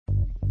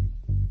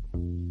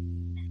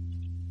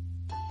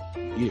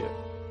Yeah.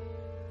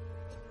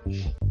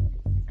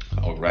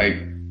 All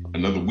right,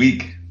 another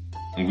week,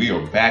 and we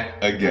are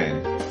back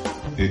again.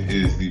 It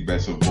is the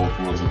Best of Both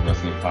Worlds of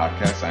Wrestling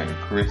podcast. I am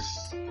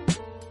Chris.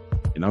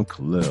 And I'm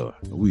Khalil.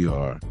 We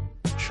are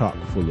chock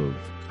full of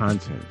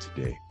content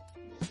today.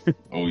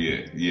 Oh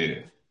yeah, yeah.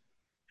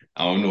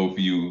 I don't know if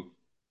you.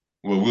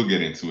 Well, we'll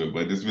get into it,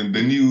 but there's been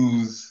the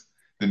news.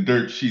 The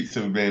dirt sheets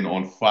have been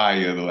on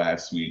fire the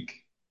last week.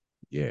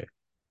 Yeah.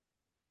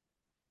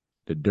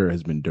 The dirt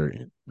has been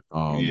dirting.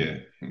 Um, Yeah.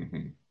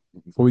 Mhm.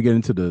 Before we get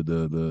into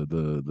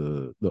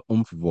the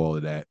oomph of all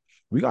of that,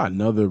 we got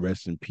another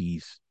rest in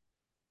peace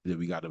that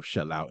we got to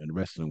shell out in the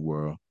wrestling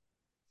world.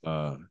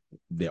 Uh,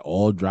 they're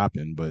all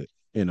dropping, but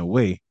in a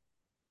way,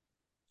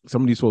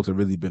 some of these folks have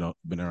really been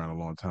around a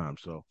long time.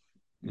 So,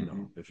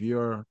 Mhm. if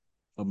you're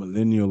a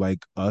millennial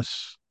like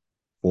us,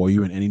 or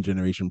you're in any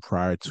generation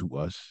prior to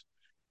us,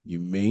 you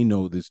may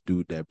know this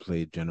dude that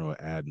played General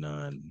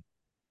Adnan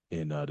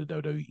in the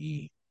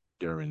WWE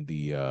during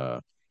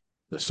the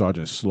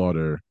Sergeant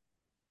Slaughter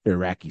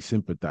Iraqi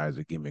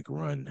sympathizer gimmick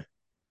run.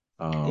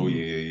 Oh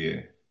yeah, Um, yeah,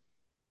 yeah.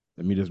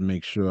 Let me just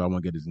make sure I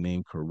want to get his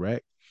name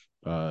correct.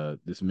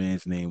 This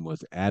man's name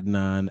was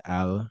Adnan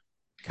Al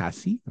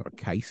Kasi or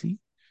Kaisi.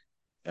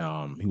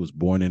 He was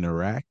born in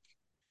Iraq,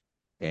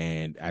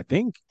 and I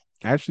think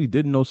actually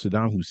didn't know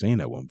Saddam Hussein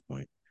at one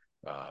point.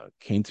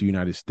 Came to the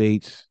United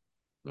States,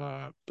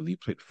 believe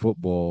played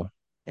football,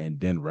 and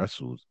then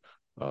wrestled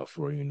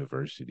for a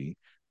university,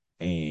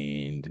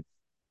 and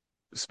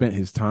spent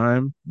his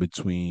time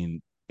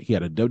between. He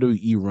had a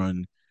WWE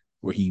run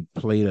where he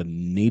played a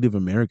Native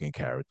American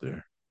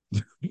character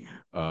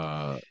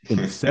in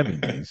the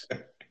 70s.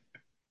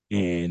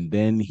 And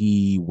then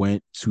he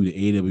went to the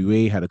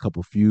AWA, had a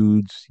couple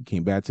feuds. He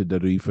came back to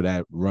WWE for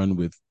that run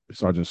with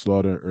Sergeant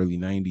Slaughter, early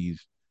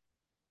 90s.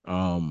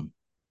 Um,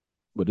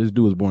 but this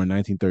dude was born in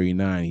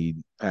 1939. He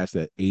passed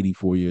at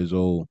 84 years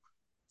old.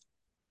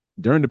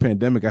 During the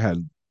pandemic, I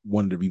had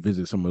wanted to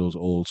revisit some of those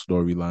old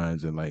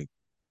storylines and like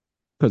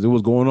because it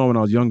was going on when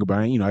I was younger, but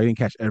I didn't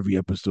catch every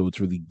episode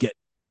to really get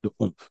the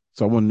oomph.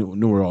 So I wanted to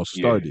know where it all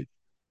Yeah. started.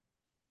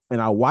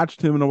 And I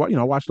watched him and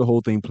I watched the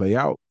whole thing play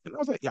out. And I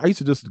was like, I used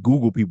to just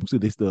Google people, see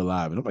if they still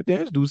alive. And I'm like,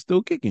 damn, this dude's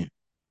still kicking.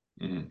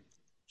 Mhm.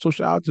 So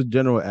shout out to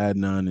General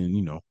Adnan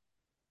and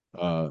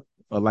uh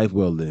a life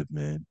well lived,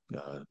 man.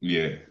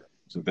 Yeah.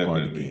 It's a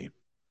part of the Definitely. game,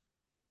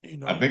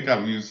 you I know. think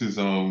I've used his.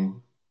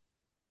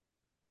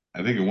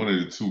 I think in one of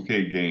the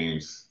 2K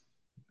games,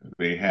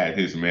 they had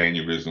his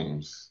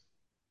mannerisms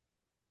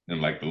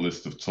and like the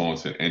list of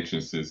taunts and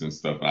entrances and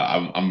stuff.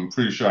 I'm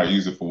pretty sure I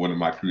use it for one of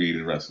my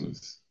created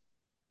wrestlers.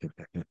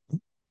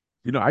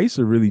 I used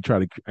to really try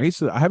to.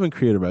 I haven't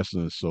created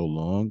wrestling in so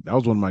long. That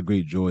was one of my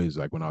great joys.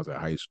 Like when I was at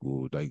high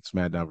school, like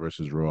SmackDown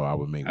versus Raw, I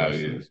would make Oh yeah,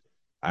 wrestlers.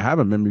 I have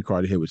a memory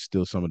card here with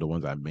still some of the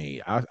ones I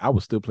made. I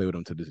would still play with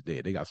them to this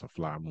day. They got some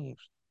fly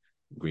moves,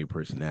 great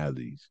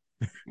personalities.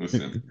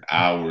 listen,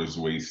 hours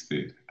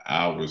wasted.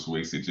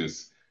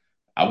 Just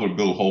I would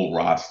build whole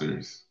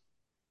rosters.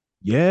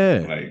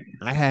 Yeah, Like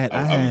I had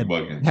I I'll be had I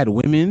bugging. had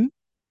women.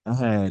 I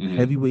had Hmm.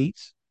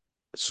 heavyweights,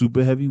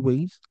 super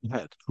heavyweights. I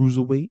had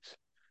cruiserweights.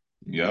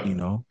 You Yep.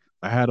 know,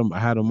 I had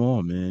them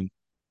all, man.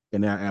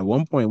 And at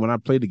one point, when I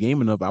played the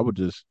game enough,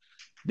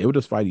 they would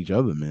just fight each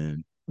other,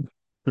 man.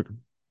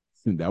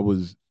 And that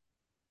was,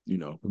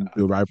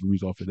 the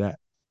rivalries off of that.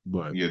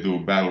 But Yeah, do a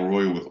battle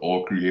royal with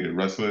all created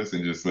wrestlers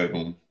and just let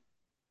them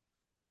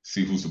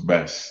see who's the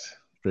best.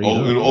 straight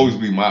Oh, up, it'll always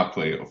man, be my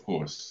player, of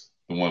course,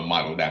 the one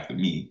modeled after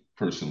me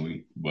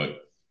personally.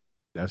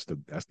 that's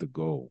the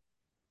goal.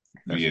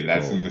 But That's yeah, the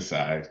that's goal. in the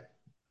side.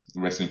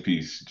 Rest in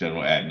peace,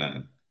 General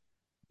Adnan.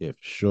 Yeah,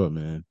 for sure,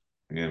 man.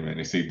 Yeah, man.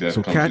 They say death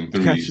So comes catch in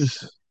catch threes.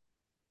 us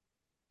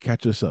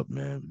catch us up,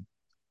 man.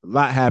 A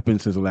lot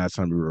happened since the last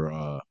time we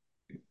were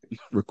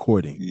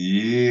recording.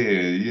 Yeah,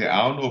 yeah.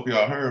 I don't know if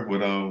y'all heard, but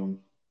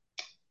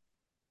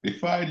they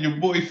fired your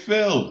boy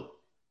Phil.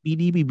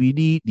 BD,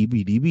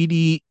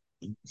 BD.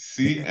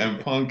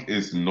 CM Punk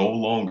is no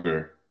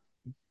longer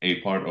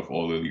a part of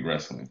All Elite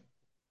Wrestling,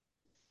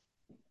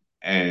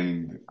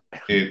 and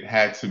it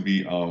had to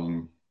be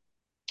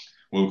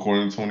well,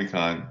 according to Tony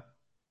Khan,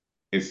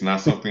 it's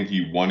not something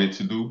he wanted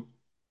to do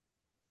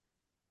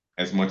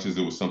as much as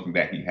it was something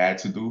that he had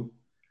to do.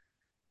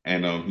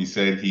 And he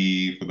said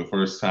he, for the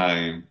first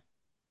time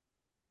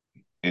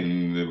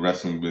in the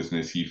wrestling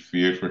business, he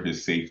feared for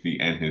his safety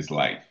and his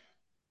life.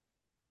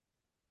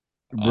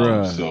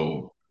 Bruh,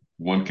 So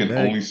one can that,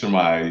 only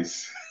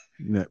surmise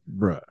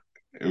bruh.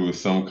 it was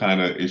some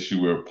kind of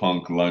issue where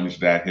Punk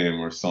lunged at him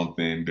or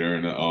something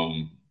during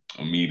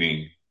a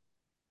meeting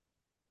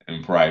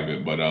in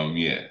private. But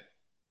yeah,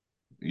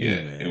 Hey, yeah,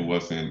 it man,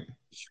 wasn't,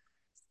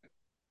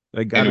 that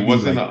and gotta it be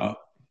wasn't like a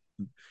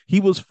he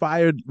was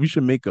fired. We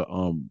should make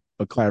a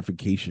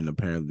clarification.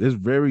 Apparently, there's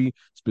very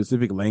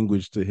specific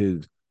language to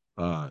his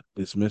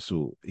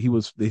dismissal.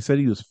 They said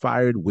he was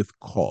fired with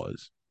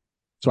cause.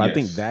 So I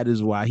think yes, that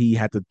is why he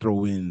had to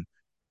throw in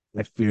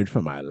I feared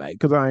for my life.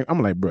 Because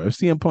I'm like, bro, if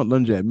CM Punk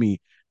lunge at me,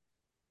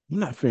 I'm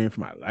not fearing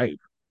for my life.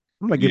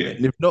 I'm like, yeah,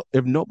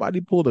 if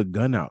nobody pulled a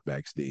gun out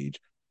backstage,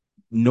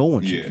 No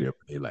one should Yeah. fear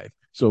for their life.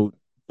 So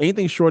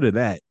anything short of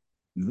that,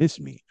 miss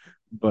me.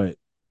 But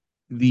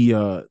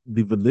the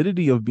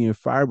validity of being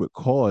fired with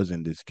cause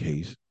in this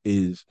case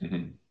is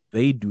Hmm.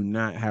 they do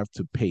not have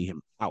to pay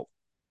him out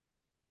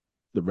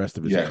the rest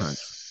of his contract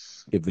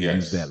Yes. if they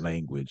use that Yes.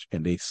 language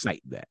and they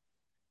cite that.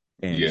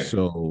 And Yeah.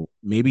 so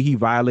maybe he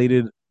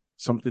violated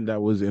something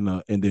that was in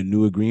their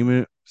new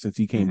agreement since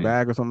he came Hmm.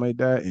 back or something like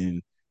that,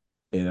 and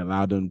it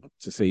allowed them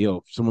to say, "Yo,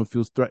 if someone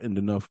feels threatened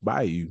enough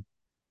by you,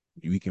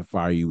 we can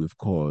fire you with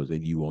cause,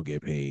 and you won't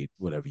get paid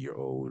whatever you're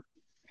owed,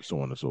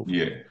 so on and so forth."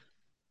 Yeah.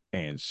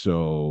 And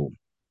so,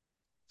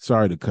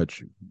 sorry to cut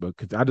you, but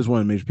cause I just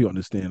want to make sure people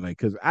understand, like,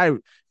 because I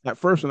at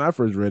first when I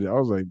first read it, I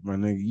was like, "My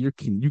nigga,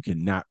 you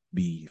cannot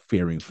be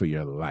fearing for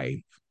your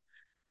life."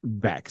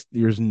 Backs,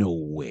 there's no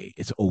way.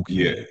 It's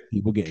Yeah. okay.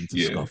 People get into Yeah.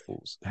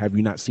 scuffles. Have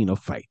you not seen a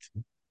fight?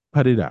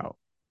 Cut it out.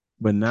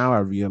 But now I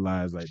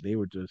realize like they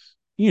were just,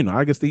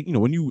 I guess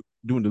when you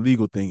doing the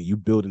legal thing, you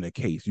building a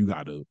case, you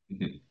gotta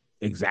Hmm.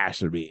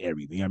 exacerbate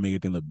everything. I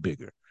make it look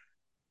bigger.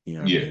 You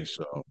know what I Yeah. mean?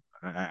 So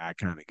I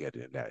kind of get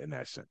it in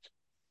that sense.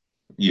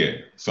 Yeah.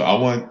 So I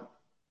want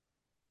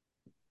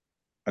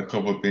a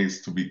couple of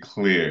things to be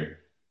clear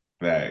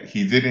that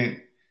he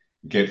didn't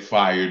get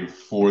fired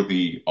for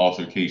the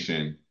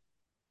altercation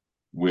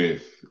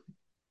with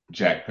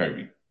Jack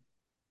Perry.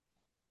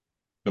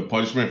 The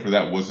punishment for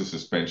that was a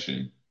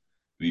suspension.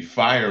 The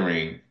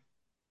firing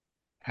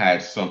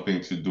had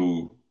something to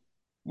do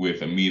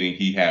with a meeting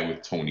he had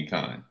with Tony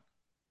Khan.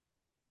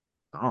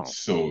 Oh,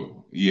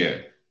 So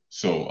yeah.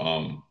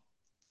 So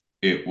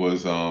it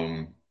was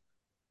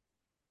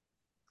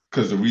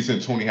because the reason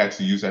Tony had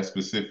to use that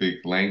specific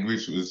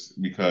language was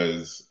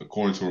because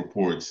according to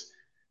reports,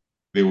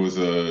 there was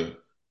a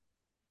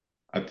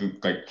I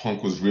think like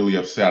Punk was really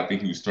upset. I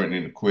think he was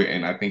threatening to quit,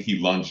 and I think he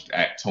lunged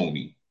at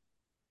Tony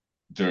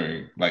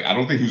during like I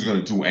don't think he was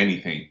gonna do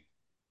anything,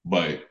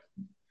 but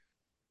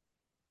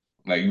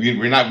like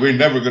we're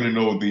never gonna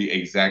know the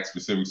exact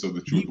specifics of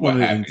the he truth what wanted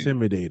to happened.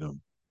 intimidate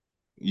him.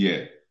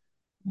 Yeah,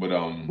 but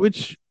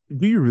Which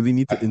do you really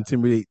need to I,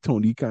 intimidate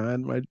Tony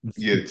Khan? My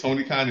yeah,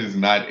 Tony Khan is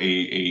not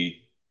a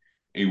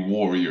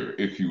warrior,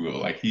 if you will.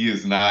 Like he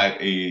is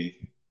not a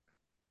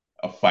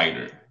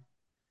fighter.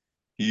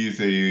 He is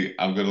a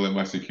I'm gonna let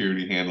my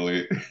security handle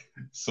it.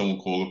 Someone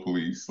call the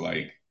police.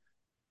 Like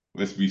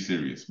let's be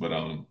serious. But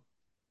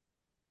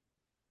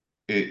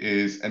it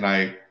is,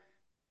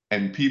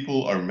 and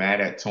people are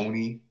mad at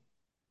Tony,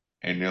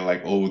 and they're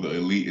like, "Oh, the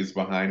elite is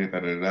behind it." Da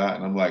da da.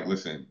 And I'm like,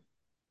 listen,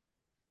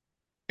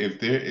 if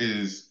there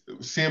is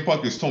CM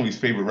Punk is Tony's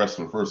favorite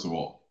wrestler, first of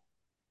all,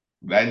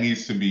 that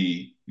needs to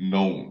be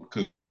known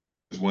because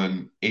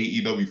when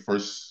AEW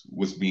first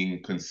was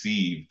being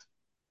conceived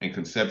and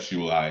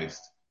conceptualized,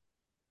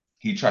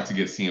 he tried to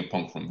get CM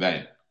Punk from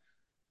then,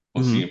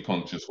 but mm-hmm. CM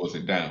Punk just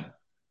wasn't down.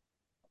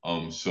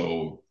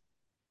 So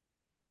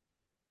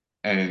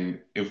and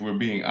if we're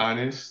being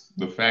honest,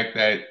 the fact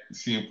that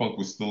CM Punk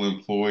was still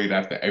employed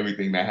after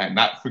everything that had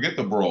not forget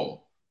the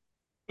brawl.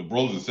 The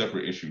brawl is a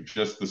separate issue.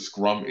 Just the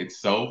scrum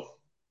itself,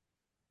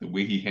 the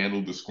way he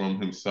handled the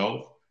scrum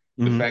himself,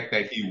 the Mm-hmm. fact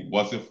that he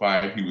wasn't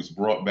fired, he was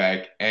brought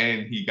back,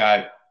 and he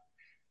got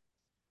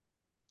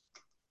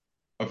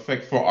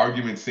effect for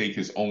argument's sake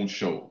his own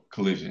show,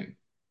 Collision.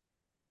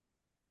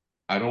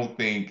 I don't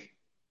think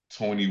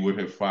Tony would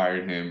have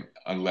fired him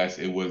unless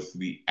it was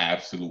the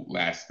absolute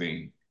last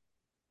thing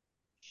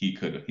he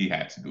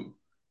had to do.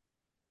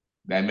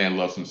 That man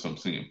loves him some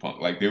CM Punk.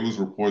 Like there was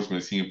reports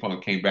when CM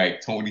Punk came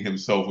back, Tony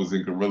himself was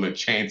in Gorilla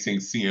chanting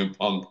CM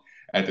Punk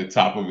at the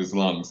top of his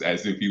lungs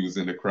as if he was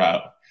in the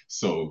crowd.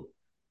 So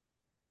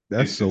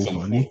That's so it's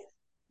funny. unfortunate.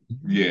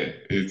 Yeah,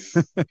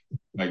 it's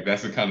like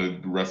that's the kind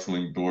of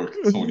wrestling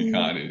dork Tony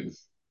Khan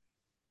is.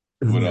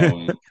 But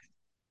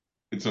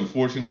it's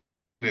unfortunate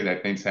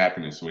that things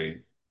happen this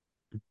way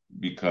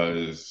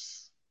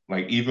because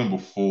like even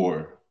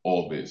before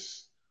all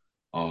this,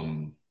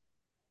 um,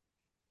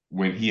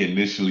 when he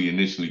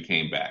initially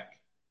came back,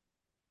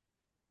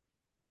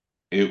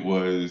 it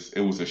was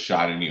a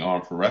shot in the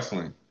arm for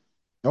wrestling.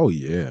 Oh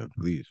yeah,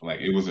 please. Like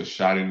it was a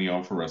shot in the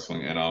arm for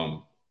wrestling,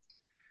 and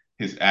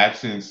his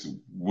absence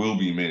will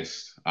be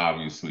missed,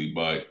 obviously,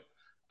 but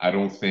I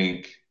don't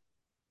think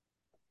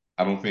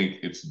I don't think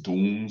it's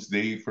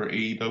doomsday for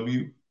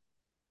AEW.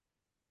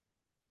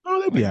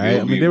 Oh, they'll be Like all right.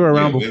 I they'll mean, they be were yeah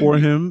around they'll before be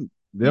him.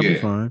 They'll be yeah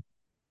fine.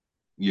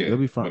 yeah, They'll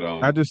be fine. but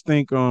I just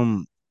think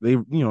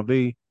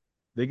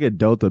they get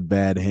dealt a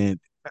bad hand.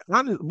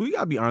 We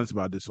gotta be honest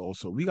about this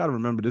also. We gotta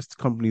remember this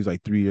company's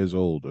like 3 years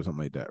old or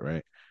something like that,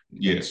 right? And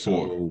yeah,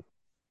 four. so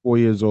 4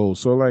 years old.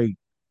 So like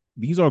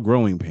these are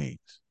growing pains.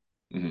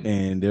 Hmm.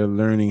 And they're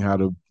learning how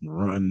to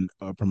run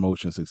a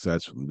promotion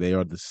successfully. They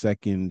are the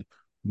second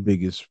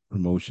biggest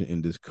promotion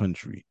in this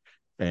country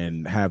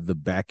and have the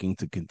backing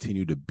to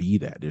continue to be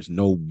that. There's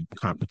no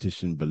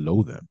competition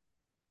below them.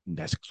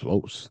 That's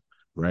close,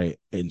 right?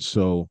 And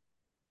so,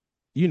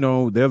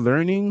 they're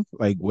learning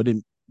like what it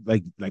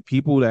like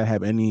people that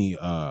have any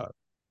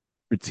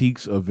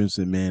critiques of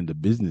Vincent Mann, the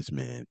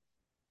businessman,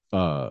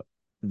 uh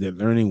they're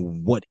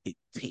learning what it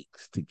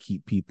takes to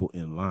keep people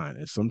in line,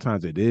 and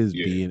sometimes it is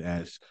Yeah. being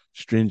as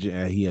stringent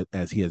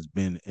as he has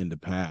been in the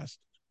past,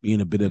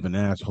 being a bit of Mhm. an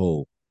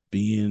asshole,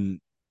 being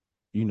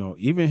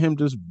even him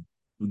just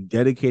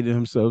dedicating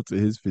himself to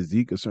his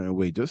physique a certain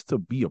way just to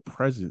be a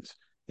presence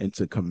and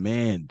to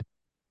command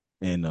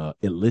and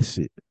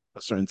elicit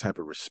a certain type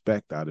of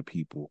respect out of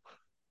people.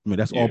 I mean,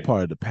 that's all Yeah.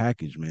 part of the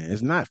package, man.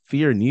 It's not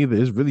fear neither.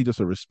 It's really just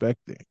a respect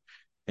thing.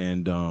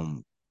 And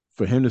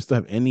for him to still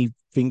have any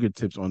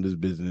fingertips on this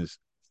business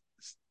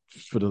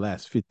for the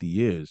last 50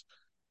 years,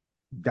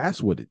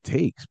 that's what it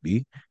takes,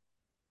 B.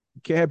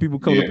 You can't have people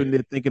coming up Yeah. in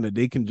there thinking that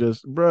they can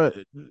just,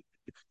 bruh,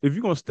 if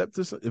you're gonna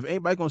if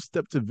anybody gonna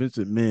step to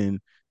Vincent Mann,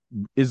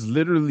 it's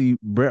literally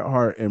Bret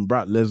Hart and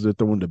Brock Lesnar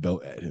throwing the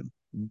belt at him.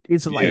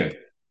 It's Yeah. like,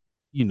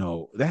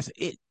 that's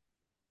it.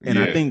 And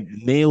I Yeah. think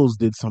Nails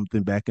did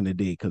something back in the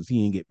day because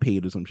he didn't get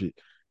paid or some shit.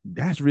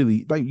 That's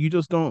really like you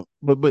just don't.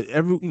 But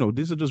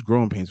these are just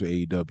growing pains for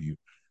AEW.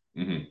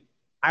 Hmm.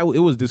 It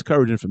was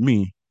discouraging for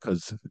me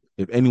because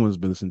if anyone's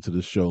been listening to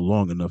this show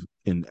long enough,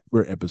 and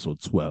we're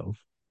episode 12,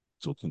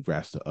 so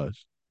congrats to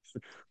us.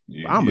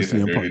 I'm a Yeah. I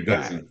CM heard Punk it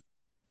guy. doesn't.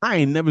 I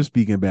ain't never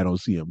speaking bad on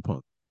CM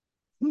Punk.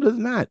 Who does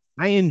not?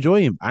 I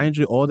enjoy him. I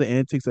enjoy all the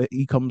antics that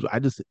he comes. I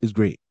just it's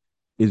great.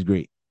 It's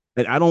great.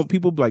 And I don't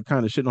people like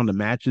kind of shitting on the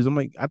matches. I'm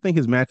like, I think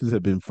his matches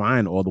have been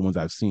fine, all the ones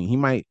I've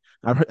seen.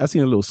 I've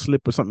seen a little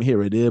slip or something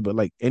here or there, but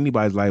like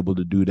anybody's liable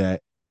to do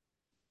that.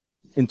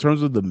 In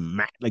terms of the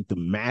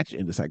match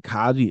and the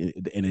psychology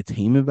and the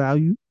entertainment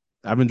value,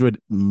 I've enjoyed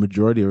the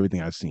majority of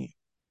everything I've seen.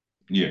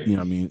 Yeah. You know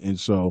what I mean? And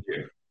so,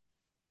 Yeah.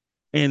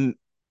 and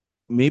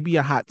maybe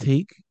a hot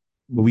take,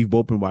 but we've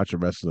both been watching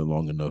wrestling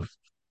long enough.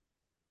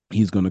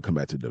 He's gonna come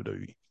back to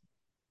WWE.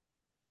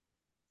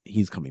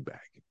 He's coming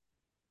back.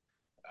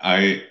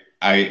 I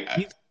I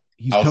He's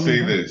he's I'll coming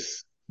say back.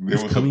 this. There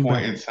He's was a coming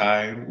point back. in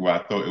time where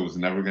I thought it was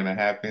never gonna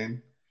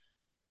happen,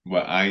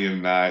 but I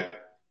am not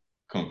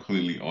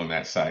completely on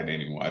that side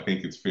anymore. I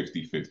think it's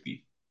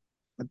 50-50.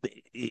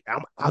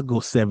 I'll go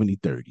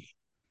 70-30.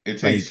 It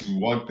takes Like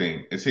one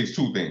thing. It takes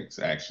two things,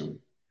 actually.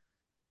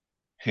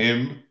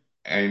 Him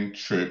and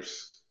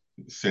Trips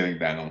sitting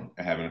down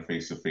and having a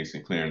face to face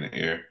and clearing the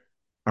air.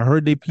 I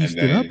heard they And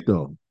pieced it up then,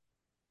 though.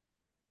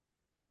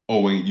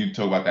 oh, when you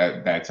talk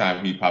about that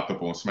time he popped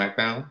up on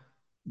SmackDown?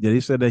 Yeah,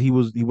 they said that he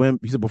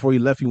said before he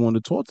left he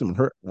wanted to talk to him.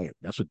 Hurt like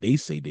that's what they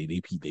say. They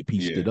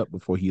pieced Yeah, it up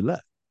before he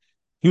left.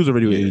 He was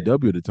already with yeah.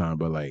 AEW at the time,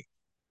 but like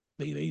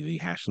they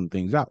hashed some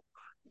things out.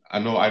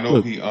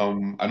 Look,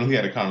 I know he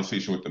had a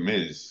conversation with the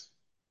Miz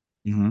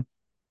mm-hmm,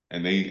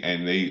 and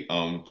they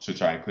to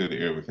try and clear the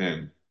air with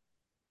him.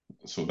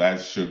 So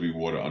that should be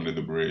water under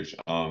the bridge.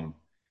 bro.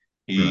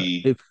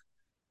 He If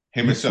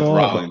him we and Seth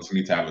saw the Rollins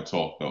need to have a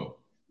talk though.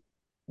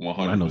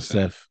 I know 100%.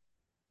 Seth.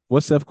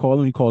 What Seth called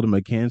him? He called him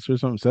a cancer or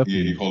something. Seth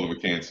Yeah, he be called him a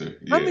cancer.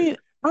 I Yeah. mean,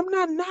 I'm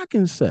not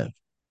knocking Seth.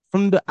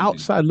 From the Hmm.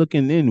 outside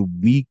looking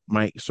in, we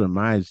might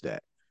surmise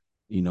that.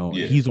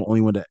 Yeah. He's the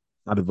only one that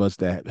out of us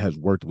that has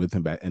worked with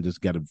him back and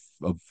just got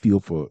a feel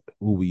for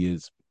who he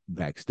is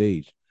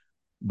backstage.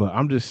 But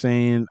I'm just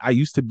saying, I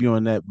used to be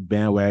on that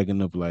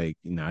bandwagon of like,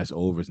 it's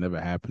over, it's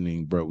never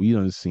happening. Bro, we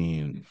done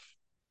seen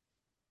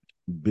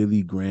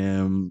Billy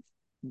Graham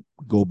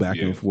go back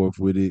Yeah. and forth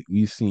with it.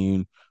 We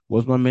seen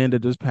what's my man that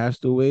just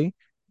passed away?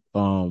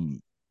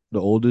 Um,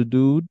 the older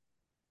dude,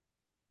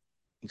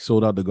 he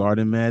sold out the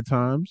Garden Mad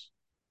Times.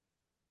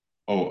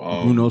 Oh,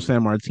 Bruno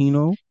San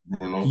Martino.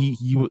 Bruno. He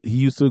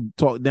used to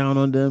talk down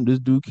on them. This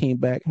dude came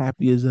back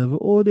happy as ever.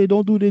 Oh, they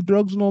don't do their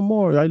drugs no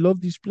more. I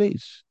love this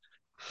place.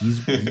 He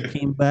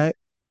came back.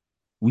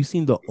 We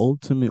seen the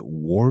Ultimate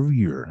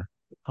Warrior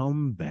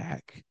come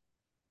back.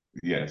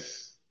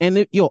 Yes. And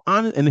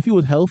if he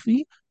was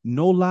healthy,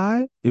 no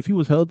lie, if he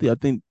was healthy, I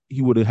think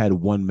he would have had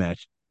one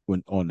match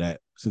when on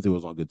that since it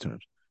was on good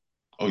terms.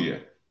 Oh yeah.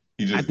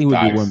 He I think just he would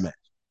do died one match.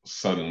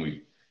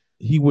 suddenly.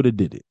 He would have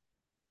did it.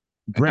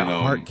 Bret And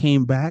Hart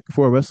came back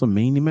for a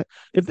WrestleMania match.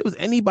 If there was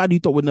anybody you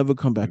thought would never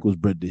come back, it was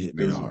Bret the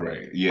there Hitman was a Hart.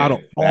 break. Out Yeah,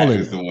 of all that of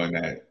is them, the one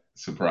that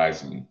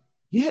surprised me.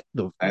 get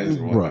the That is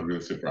the one that bruh,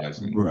 really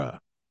surprised me. bruh.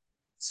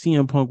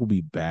 CM Punk will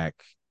be back.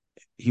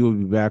 He will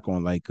be back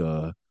on like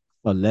a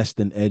less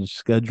than edge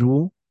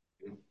schedule,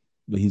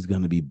 but he's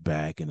gonna be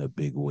back in a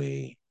big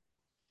way.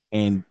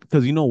 And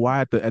because you know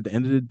why, at the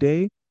end of the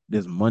day,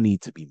 there's money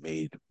to be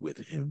made with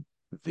him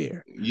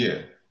there.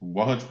 Yeah,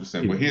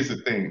 100%. But Period. here's the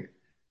thing.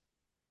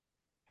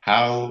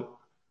 How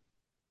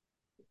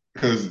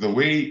because the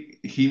way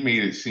he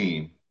made it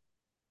seem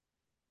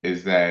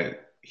is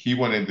that he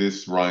wanted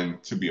this run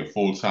to be a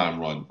full-time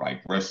run,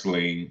 like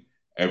wrestling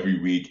every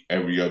week,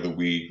 every other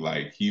week.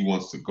 Like he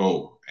wants to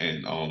go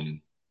and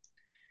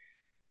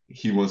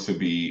he wants to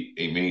be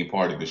a main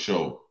part of the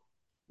show.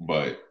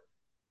 But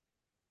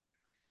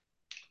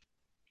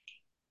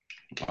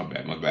my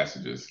bad, my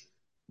glasses just.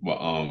 But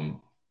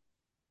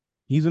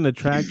He's an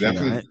he's attraction,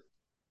 definitely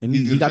and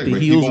he's he gonna got say, the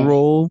but he heels won't.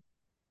 roll,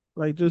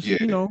 like just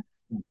Yeah,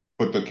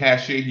 but the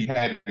cachet he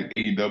had in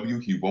AEW,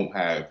 he won't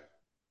have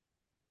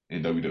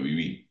in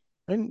WWE.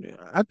 and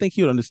I think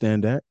he would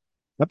understand that.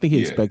 I think he Yeah,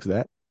 expects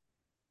that.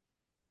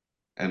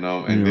 and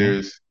um You and know,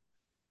 there's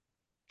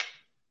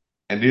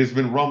and there's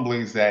been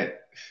rumblings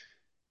that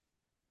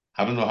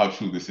I don't know how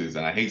true this is,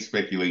 and I hate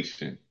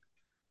speculation,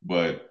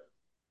 but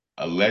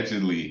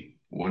allegedly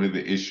one of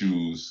the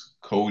issues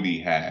Cody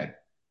had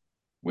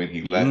when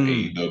he left mm,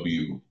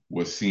 AEW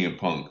was CM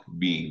Punk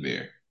being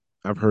there.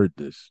 I've heard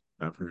this.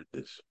 I've heard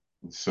this.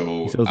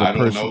 He said So it was a I don't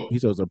person. know. He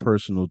said it was a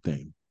personal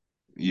thing.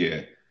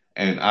 Yeah.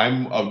 And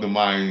I'm of the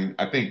mind,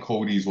 I think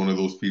Cody's one of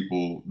those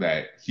people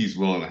that he's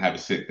willing to have a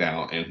sit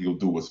down and he'll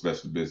do what's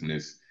best for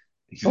business.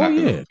 He's Oh not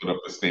going to yeah, put up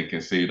a stink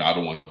and say, I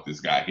don't want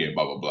this guy here,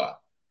 blah, blah, blah.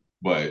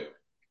 But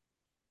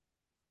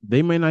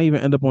they may not even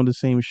end up on the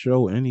same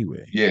show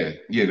anyway. yeah,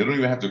 yeah, they don't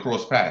even have to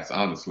cross paths,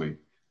 honestly.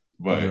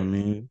 You know what I But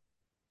mean?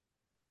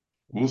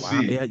 we'll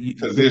Wow. Yeah, see.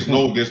 Because good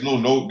point.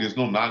 there's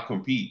no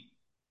non-compete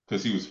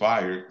because he was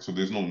fired. So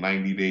there's no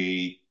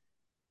 90-day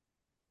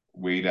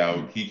wait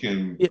out.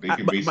 Yeah, They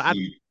can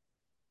basically,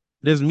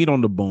 there's meat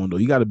on the bone though.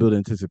 You got to build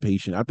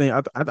anticipation.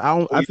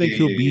 oh, I yeah, think yeah,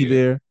 he'll be yeah,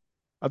 there.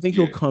 I think yeah,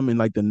 he'll yeah. come in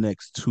like the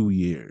next 2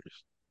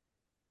 years.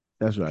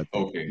 That's what I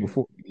think. Okay,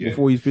 yeah.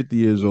 Before he's 50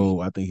 years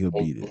old, I think he'll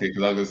be Okay, there.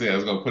 because I was gonna say I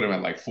was gonna put him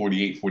at like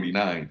 48,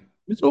 49.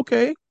 It's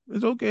okay.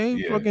 It's okay.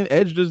 Yeah, Fucking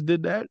Edge just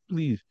did that.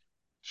 Please,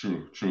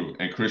 true, true.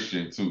 And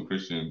Christian too.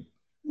 Christian,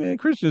 man.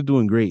 Christian's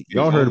doing great. his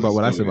Y'all heard owns about is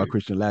what I still said about there.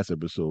 Christian last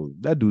episode.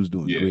 That dude's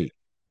doing Yeah, great.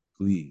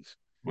 Please.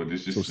 but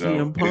it's So just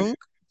CM it's Punk,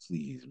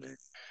 please, man.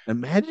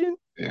 Imagine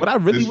yeah. what I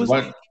really This was one.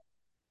 thinking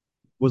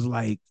was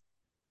like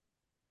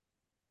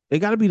it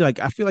got to be like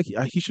I feel like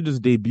he should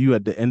just debut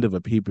at the end of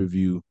a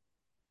pay-per-view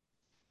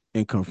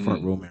and confront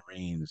Mhm, Roman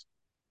Reigns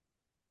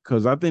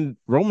because I think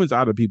Roman's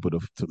out of people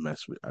to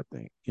mess with. I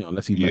think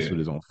unless he messed yeah, with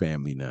his own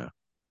family now.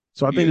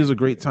 So I think yeah, there's a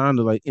great time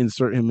to like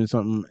insert him in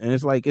something, and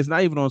it's like it's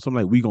not even on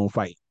something like we gonna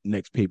fight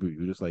next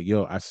pay-per-view. Just like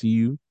yo, I see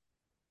you,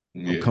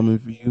 I'm yeah. coming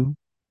for you,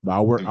 but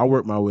And, I'll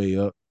work my way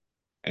up.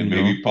 and You know,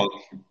 maybe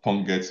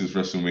Punk gets his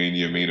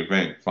WrestleMania main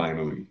event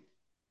finally.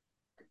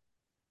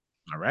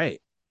 all right.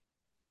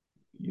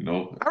 You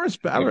know, I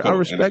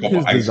and a respect couple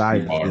his ice cream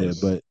desires there, bars.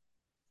 but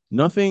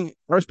nothing.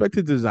 I respect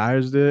his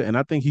desires there, and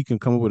I think he can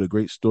come up with a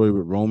great story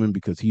with Roman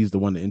because he's the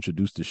one that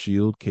introduced the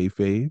Shield,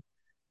 kayfabe.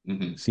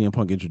 Hmm. CM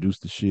Punk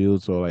introduced the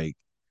Shield, so like,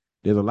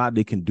 there's a lot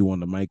they can do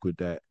on the mic with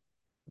that.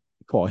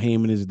 Paul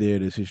Heyman is there.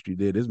 There's history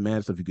there. There's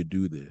mad stuff you could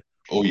do there,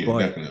 Oh yeah, but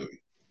definitely.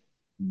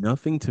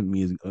 nothing to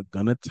me is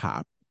gonna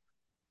top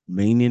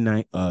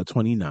Mania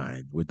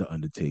 29 with the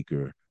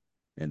Undertaker,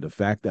 and the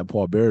fact that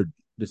Paul Bear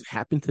just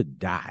happened to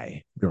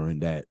die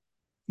during that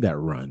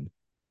run,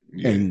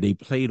 Yeah, and they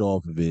played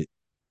off of it.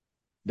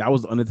 That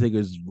was the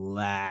Undertaker's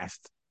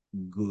last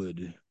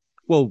good,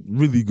 well,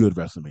 really good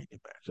WrestleMania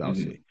match. I'll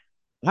say. hmm,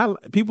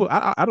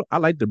 I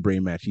like the Bray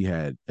match he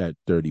had at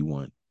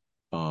 31,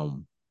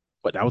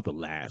 but that was the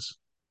last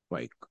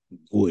like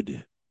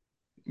good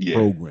yeah,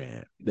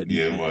 program that he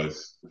yeah. It had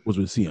was. was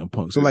with CM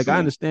Punk. So This like I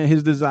understand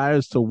his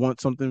desires to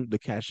want something, the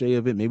cachet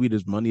of it. Maybe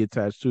there's money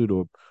attached to it,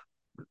 or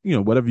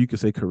whatever you could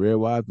say career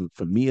wise. But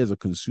for me as a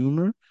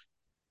consumer,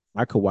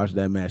 I could watch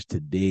that match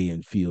today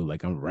and feel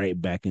like I'm right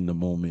back in the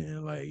moment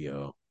and like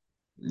yo,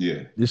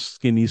 yeah. this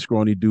skinny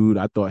scrawny dude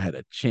I thought had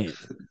a chance,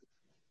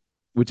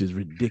 which is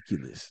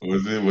ridiculous.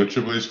 Was it what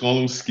Triple H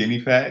called him? Skinny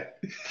fat.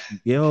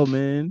 Yo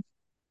man,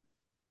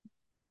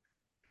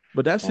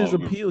 but that's his Oh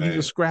appeal. He's a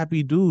man,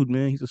 scrappy dude,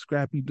 man. He's a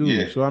scrappy yeah.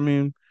 dude. So I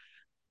mean,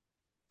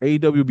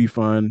 AEW will be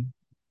fun.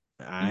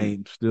 Hmm. I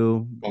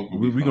still Punk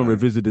will be we're gonna fine.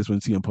 revisit this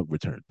when CM Punk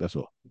returns. That's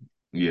all.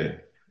 Yeah,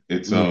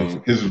 it's We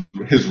revisit this.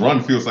 his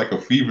run feels like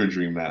a fever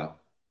dream now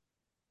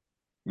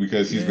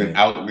because he's been Yeah,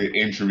 out with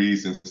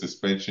injuries and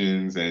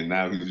suspensions, and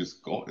now he's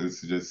just going.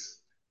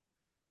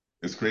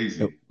 It's it,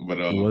 crazy. it But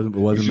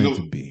wasn't you meant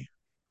to know, be.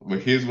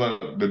 but here's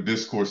what the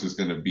discourse is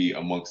going to be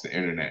amongst the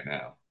internet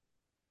now.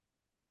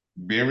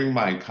 Bearing in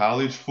mind,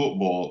 college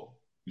football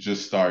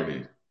just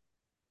started,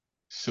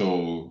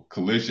 so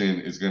Collision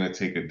is going to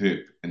take a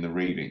dip in the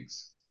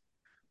ratings.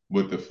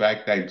 But the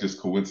fact that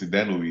just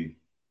coincidentally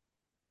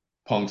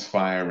Punk's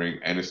firing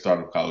and the start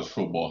of college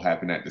football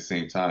happened at the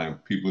same time,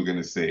 people are going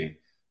to say,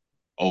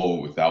 oh,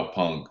 without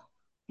Punk,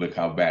 look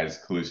how bad his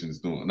Collision's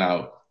doing.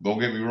 Now, don't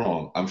get me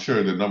wrong. I'm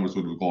sure the numbers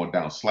would have gone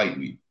down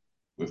slightly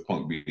with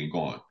Punk being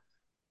gone.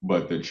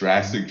 But the Mhm.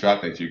 drastic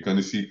drop that you're going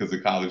to see because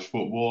of college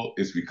football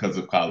is because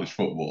of college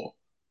football,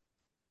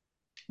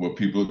 where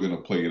people are going to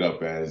play it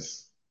up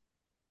as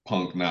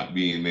Punk not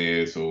being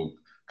there. So,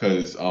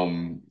 because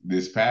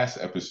this past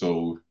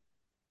episode,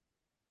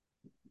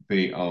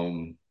 they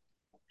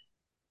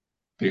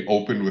they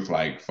opened with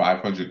like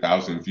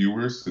 500,000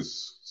 viewers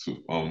because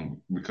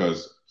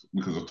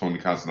of Tony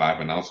Khan's live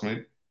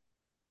announcement,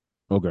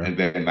 Okay. and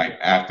then like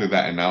after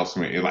that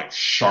announcement, it like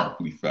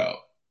sharply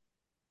fell.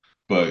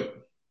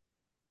 But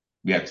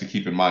we have to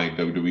keep in mind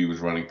WWE was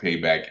running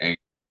Payback and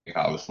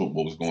college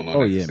football was going on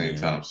Oh at the yeah, same man.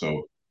 time.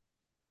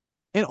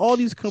 And all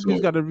these companies So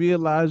got to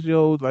realize,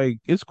 yo, like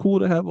it's cool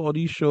to have all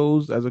these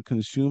shows as a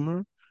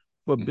consumer,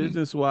 but mhm,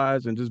 business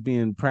wise and just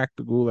being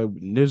practical, like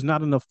there's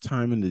not enough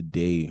time in the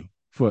day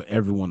for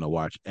everyone to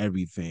watch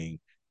everything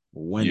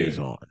when yeah, it's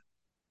on.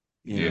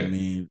 You know what I Yeah.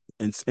 mean?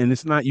 And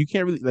it's not, you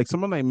can't really, like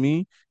someone like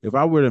me, if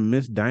I were to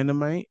miss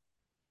Dynamite,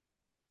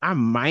 I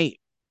might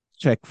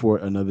check for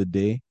it another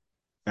day,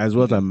 as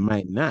well as I Hmm.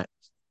 might not.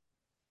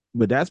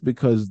 But that's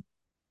because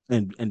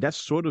and that's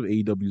sort of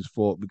AEW's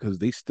fault because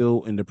they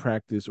still in the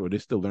practice or they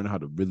still learn how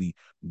to really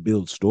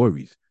build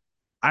stories.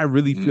 I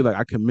really feel Hmm. like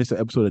I can miss an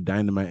episode of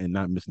Dynamite and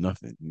not miss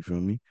nothing. You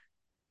feel me?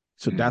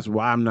 So Hmm. that's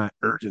why I'm not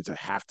urgent to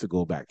have to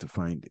go back to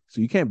find it.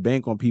 So you can't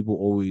bank on people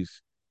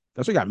always.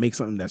 That's why you got to make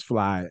something that's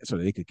fly so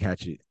that they could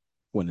catch it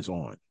when it's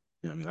on.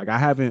 You know what I mean? Like I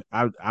haven't.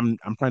 I'm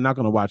probably not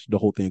gonna watch the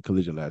whole thing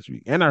Collision last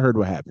week, and I heard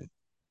what happened.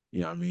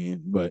 You know what I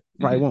mean? But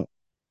probably Hmm. won't.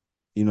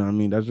 You know what I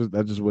mean? That's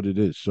just what it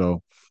is.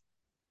 So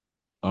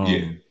Yeah.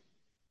 um,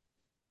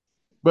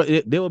 but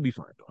they will be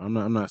fine though.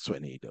 I'm not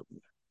sweating AEW.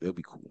 They'll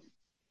be cool.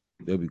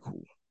 They'll be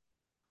cool.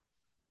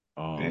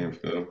 Damn, Um,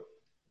 Phil.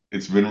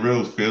 It's been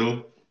real,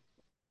 Phil.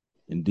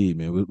 indeed,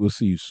 man. We'll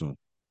see you soon.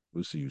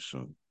 We'll see you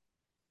soon.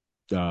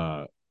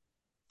 Uh,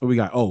 what we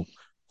got? Oh,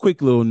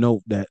 quick little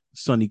note that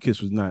Sunny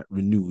Kiss was not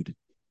renewed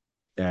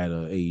at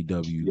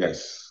AEW.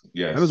 Yes.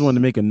 I just wanted Yes.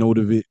 to make a note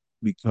of it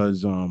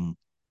because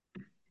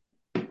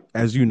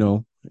as you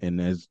know,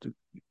 and as the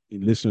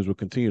listeners will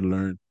continue to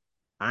learn,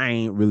 I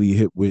ain't really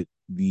hit with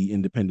the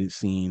independent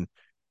scene.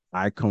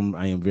 I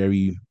am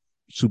very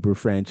super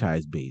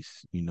franchise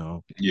based, you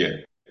know. Yeah.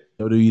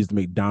 WWE is the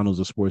McDonald's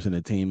of sports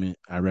entertainment.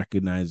 I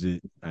recognize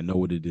it. I know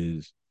what it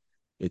is.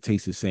 It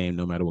tastes the same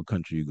no matter what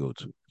country you go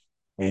to.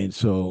 And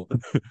so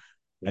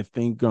I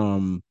think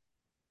the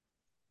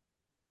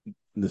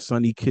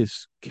Sunny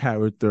Kiss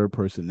character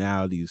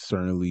personality is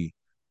certainly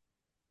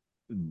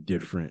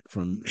different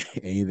from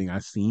anything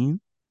I've seen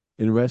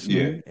in Yeah.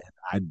 wrestling. And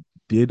I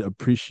did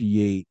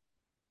appreciate,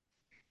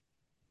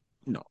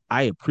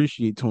 I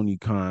appreciate Tony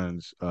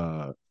Khan's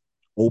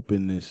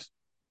openness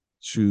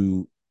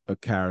to a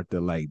character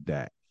like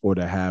that, or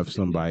to have Hmm.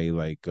 somebody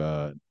like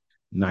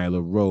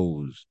Nyla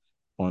Rose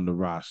on the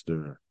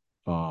roster,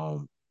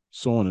 um,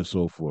 so on and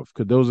so forth.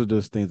 Because those are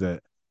just things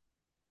that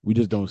we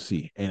just don't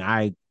see. And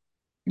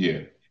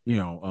Yeah. you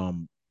know,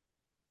 um,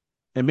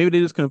 and maybe they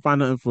just couldn't find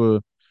nothing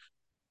for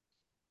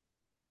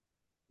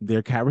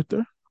their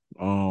character.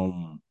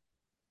 Um,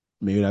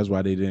 Maybe that's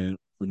why they didn't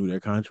renew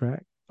their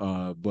contract.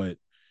 But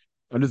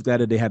I'm just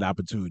glad that they had the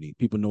opportunity.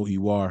 People know who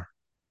you are,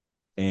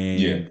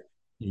 Yeah. and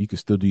you can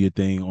still do your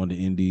thing on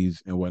the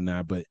indies and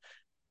whatnot. But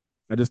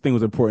I just think it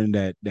was important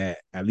that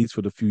at least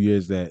for the few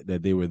years that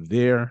they were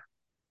there,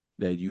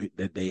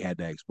 that they had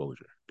that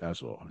exposure.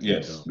 That's all. And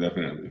Yes,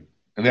 definitely.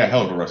 And they're a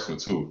hell of a wrestler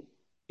too.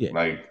 yeah,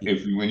 Like yeah,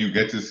 if when you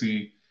get to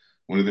see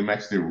one of the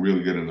matches, they're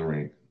really good in the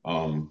ring.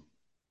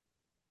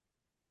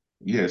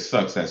 Yeah, it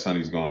sucks that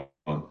Sonny's gone.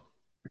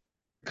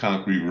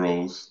 Concrete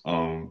Rose.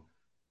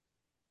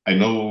 I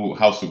know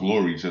House of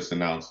Glory just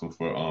announced them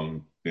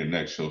for their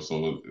next show,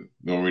 so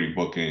they're already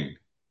booking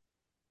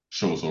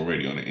shows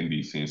already on the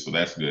indie scene. So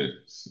that's good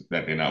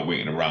that they're not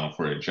waiting around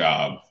for a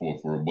job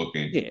for a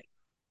booking. yeah.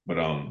 But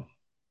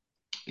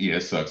yeah,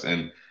 it sucks.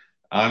 And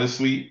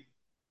honestly,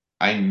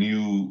 I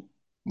knew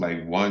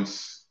like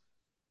once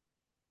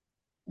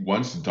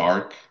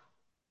Dark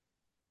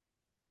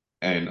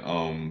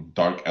and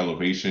Dark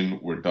Elevation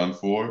were done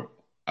for,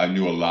 I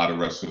knew a lot of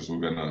wrestlers were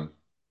gonna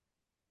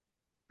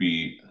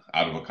be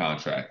out of a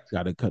contract.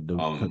 Got to cut the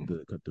cut Um,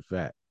 the cut the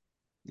fat.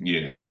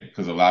 yeah,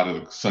 because a lot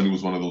of Sonny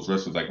was one of those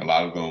wrestlers. Like a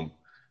lot of them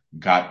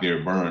got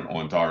their burn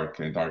on Dark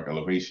and Dark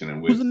Elevation,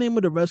 and Who's the with name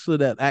of the wrestler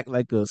that act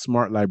like a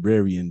smart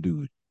librarian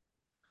dude?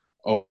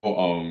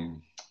 oh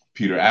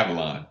Peter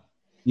Avalon.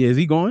 Yeah, is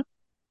he going?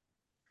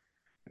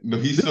 No,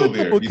 he's There's a still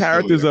there. couple of He's still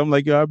characters. there. I'm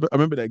like, yo, I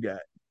remember that guy.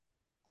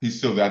 He's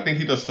still there. I think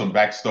he does some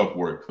back stuff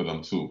work for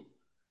them too.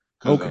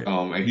 Cause Okay,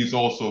 and he's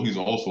also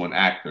an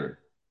actor.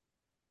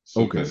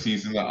 So okay. because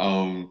he's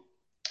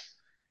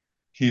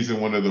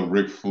in one of the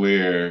Ric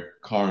Flair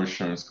car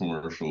insurance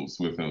commercials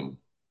with him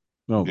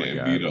Oh my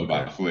getting beat god. up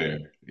by Okay. Flair.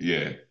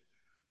 Yeah.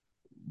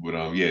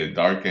 But yeah,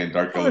 Dark and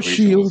Dark Car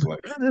Elevation was Shield. like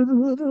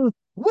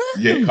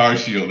yeah, Woo! Car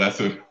Shield. That's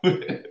what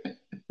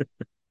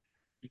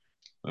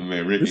I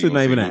mean. This Ricky is gonna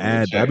not say even an go get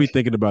a ad. I check. be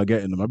thinking about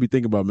getting them. I be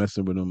thinking about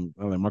messing with them.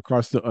 I'm like, my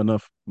car's still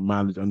enough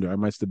mileage under. I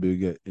might still be able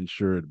to get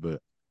insured, but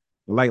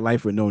like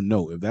life with no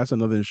note. If that's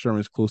another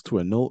insurance close to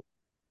a note,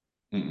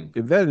 Mm-mm.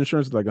 if that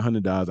insurance is like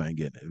 $100, I ain't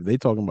getting it. If they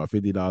talking about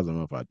 $50 a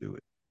month, I do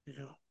it. You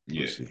know,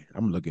 we'll Yeah, see.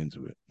 I'm gonna look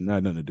into it.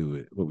 Not nothing to do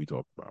with what we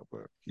talk about,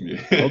 but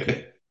okay,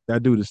 yeah,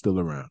 that dude is still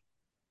around.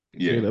 Say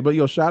yeah. that, but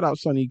yo, shout out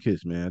Sunny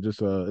Kiss, man.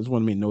 Just want to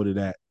make note of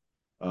that.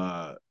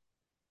 Uh,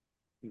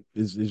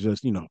 is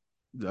just a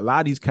lot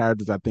of these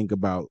characters I think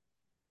about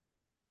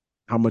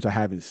how much I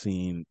haven't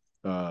seen.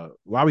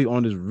 While we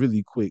on this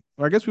really quick,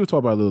 well, I guess we'll talk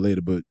about it a little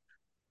later, but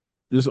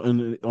just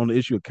on the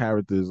issue of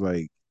characters,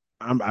 like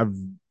I'm I've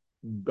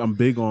I'm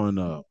big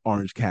on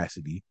Orange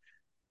Cassidy.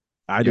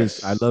 I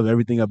Yes. love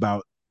everything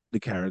about the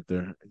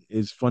character.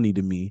 It's funny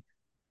to me.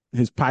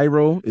 His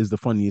pyro is the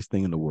funniest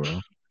thing in the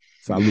world.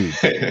 Salute.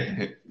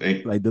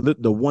 They, Like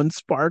the one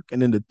spark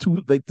and then the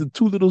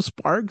two little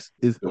sparks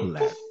is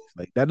hilarious.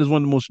 Like that is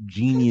one of the most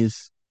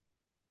genius.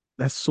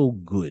 That's so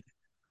good.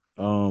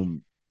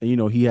 Um,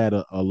 and he had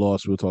a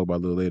loss we'll talk about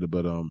a little later,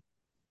 but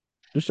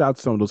just shout out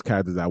to some of those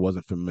characters I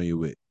wasn't familiar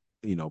with,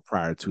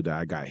 prior to that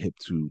I got hip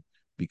to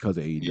because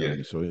of Yeah,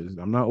 AEW. So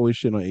I'm not always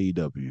shit on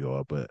AEW,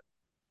 y'all, but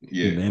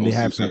yeah. man, they OC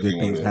have was some good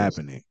definitely one things of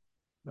those. happening.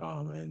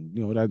 And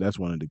that's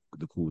one of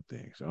the cool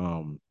things.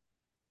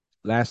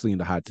 Lastly in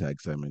the hot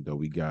tag segment though,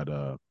 we got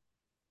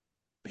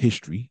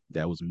history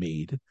that was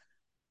made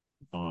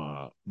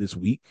this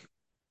week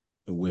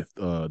with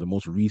the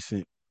most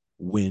recent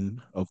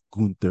win of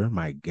Gunther,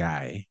 my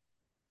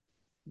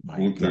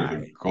Gunther, the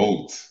guy,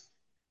 GOAT.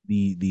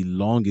 the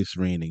longest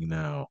reigning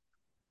now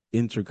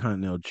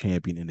Intercontinental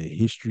Champion in the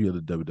history of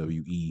the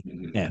WWE,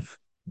 Mhm. F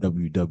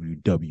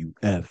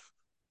WWWF,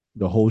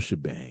 the whole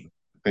shebang.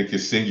 I think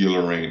his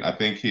singular reign. I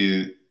think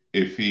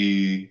if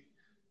he,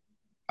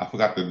 I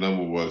forgot the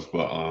number was,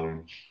 but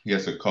he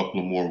has a couple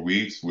of more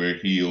weeks where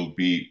he'll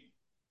beat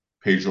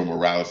Pedro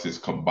Morales'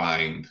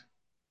 combined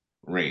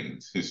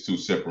reigns. His two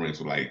separate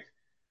reigns were like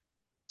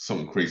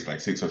something crazy,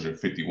 like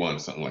 651,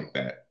 something like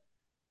that.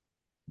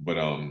 But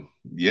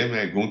yeah,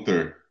 man,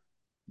 Gunther,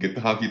 get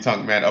the honky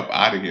tonk man up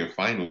out of here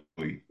finally.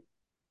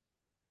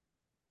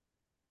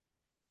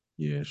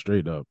 Yeah,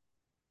 straight up.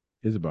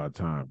 It's about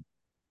time.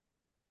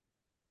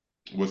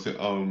 Was it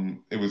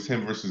it was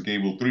him versus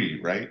Gable 3,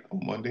 right?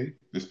 On Monday,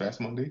 this past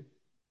Monday?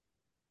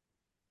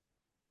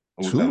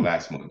 Or was that Two.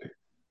 last Monday?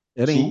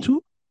 It ain't Two?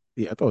 two.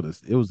 Yeah, I thought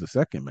it was the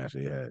second match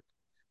they had.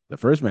 The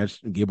first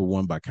match, Gable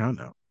won by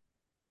countout.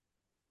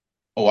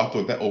 Oh, I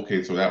thought that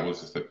okay, so that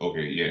was just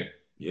okay, yeah.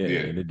 Yeah, and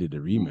Yeah. then they did the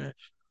rematch.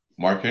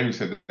 Mark Henry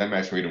said that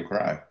match made him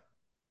cry.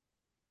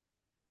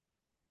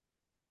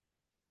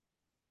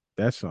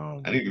 That's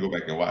I need to go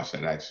back and watch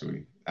that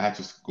actually. I had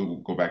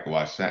to go back and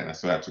watch that, and I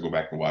still have to go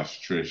back and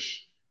watch Trish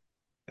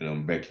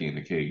and Becky in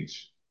the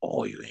cage.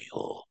 oh you ain't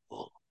oh.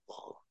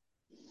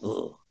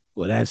 Oh.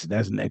 Well, that's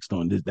next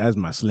on this. That's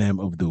my slam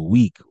of the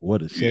week.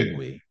 What a Yeah,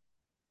 segue.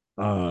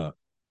 Uh,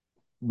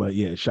 but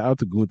yeah, shout out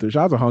to Gunther.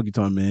 Shout out to Honky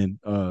Tonk Man.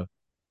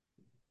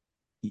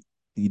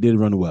 You did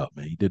run well,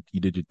 man. You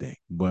did your thing.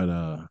 But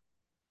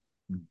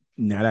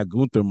now that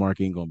Gunther mark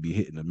ain't gonna be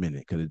hit in a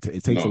minute because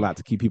it takes a no, lot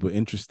to keep people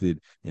interested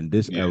in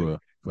this yeah, era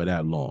for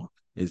that long.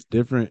 It's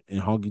different in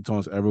Honky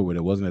Tonk's era where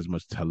there wasn't as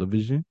much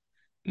television.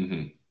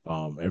 hmm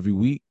Every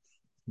week,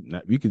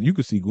 you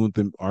could see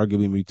Gunther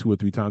arguably maybe 2 or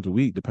 3 times a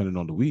week, depending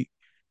on the week.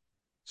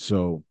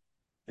 So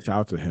shout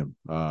out to him.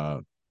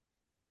 A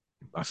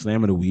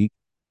slam of the week.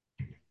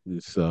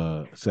 This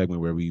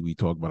segment where we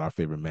talk about our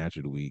favorite match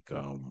of the week.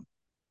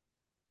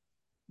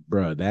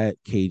 Bruh, that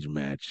cage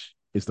match.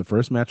 It's the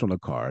first match on the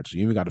card, so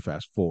you even got to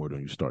fast forward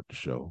when you start the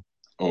show.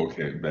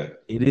 okay,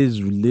 bet. It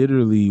is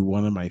literally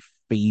one of my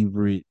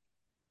favorite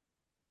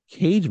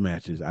cage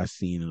matches I've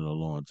seen in a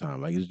long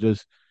time. Like it's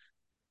just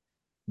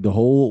the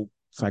whole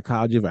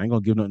psychology of it. I ain't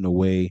gonna give nothing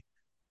away,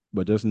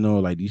 but just know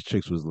like these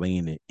chicks was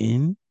laying it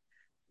in,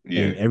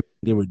 Yeah, and everything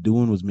they were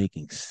doing was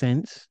making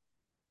sense,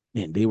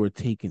 and they were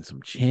taking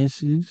some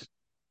chances,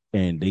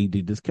 and they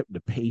just kept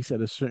the pace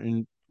at a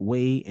certain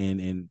way,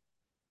 and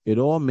it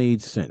all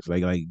made sense.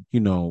 Like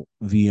the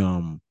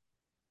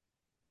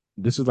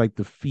this is like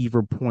the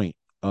fever point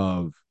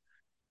of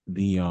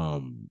the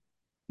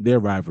their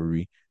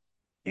rivalry,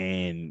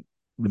 and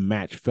the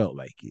match felt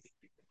like it.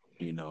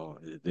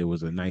 There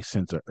was a nice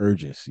sense of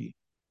urgency,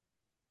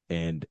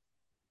 and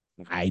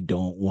I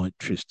don't want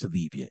Trish to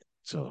leave yet.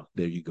 So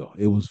there you go.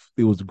 It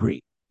was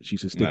great. She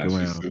should stick nah,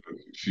 around,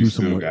 she do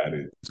some still more. got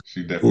it.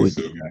 She definitely Good.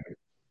 still got it.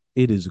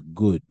 It is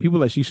good. People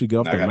like she should get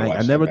off Now I the gotta mic.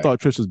 I watch that never back. thought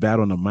Trish was bad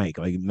on the mic.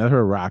 Like let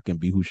her rock and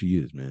be who she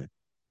is, man.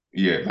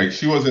 Yeah, like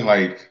she wasn't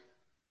like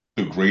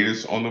the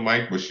greatest on the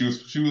mic, but she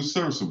was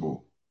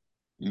serviceable.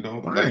 You know,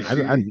 like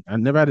Fine. I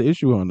never had an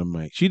issue on the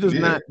mic. She does yeah,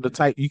 not the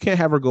type you can't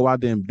have her go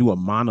out there and do a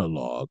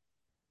monologue,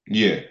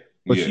 yeah,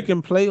 but she yeah.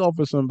 can play off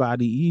of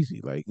somebody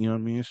easy. Like, you know what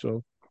I mean?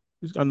 So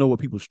you just gotta know what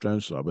people's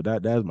strengths are. But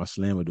that's my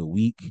slam of the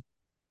week.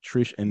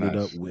 Trish ended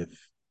up Nice.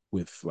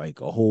 with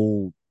like a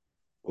whole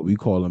what we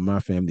call in my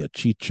family a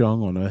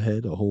chichung on her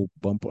head, a whole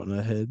bump on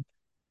her head.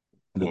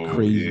 Look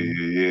Oh yeah, crazy.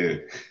 yeah,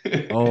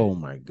 yeah. Oh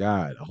my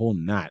God, a whole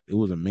knot. It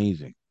was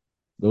amazing.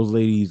 Those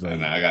ladies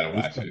And like I gotta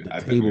they watch set it. the I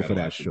definitely table gotta for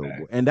that watch it show, back.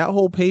 boy. And that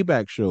whole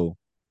payback show,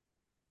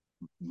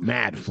 It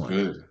mad was fun.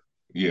 good.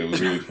 Yeah, it was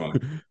really fun.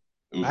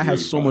 It was I had really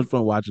so much fun.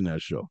 fun watching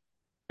that show.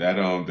 That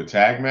the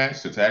tag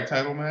match, the tag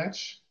title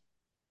match,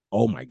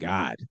 Oh my with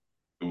the, God.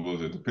 it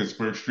was it the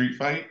Pittsburgh Street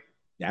Fight?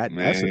 That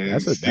that's a Man,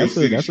 that's a Steel that's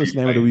a City that's a Street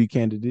slam of the Fight. week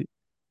candidate.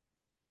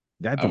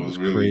 That I joint was was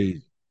really,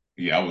 crazy.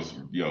 yeah, I was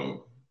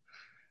yo,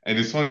 and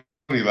it's funny,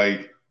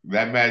 like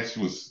that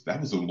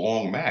was a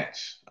long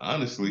match,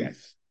 honestly.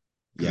 Yes.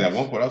 Because at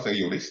one Yes. point I was like,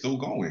 yo, they still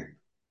going.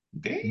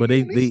 But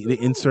they Damn, they they still they going.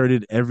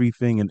 inserted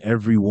everything and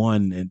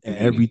everyone and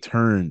every hmm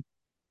turn.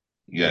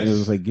 And it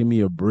was Yes. like, give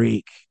me a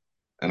break.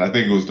 And I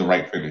think it was the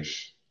right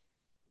finish.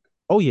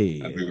 Oh yeah,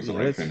 I yeah, think it was yeah. the Yeah,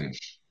 right let's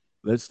finish.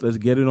 let's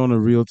get it on a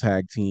real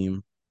tag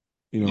team,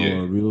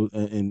 Yeah. a real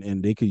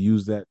and they could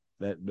use that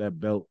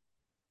belt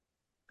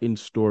in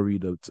story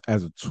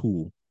as a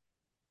tool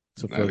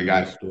to Now further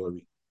their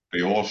story.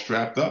 they all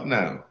strapped up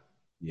now.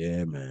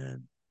 Yeah,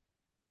 man.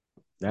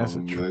 That's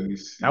a trip. Let me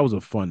That was see.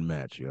 a fun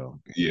match, yo.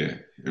 Yeah,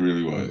 it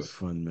really That was a was.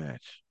 fun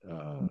match.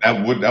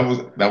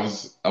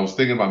 I was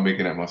thinking about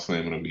making that my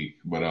slam of the week,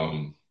 but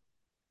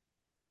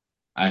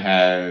I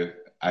had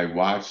I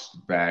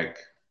watched back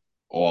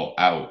All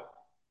Out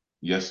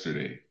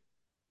yesterday,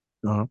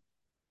 Uh-huh.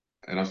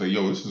 and I was like,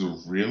 "Yo, this is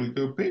a really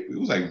good pick." It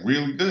was like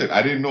really good.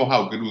 I didn't know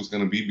how good it was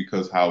gonna be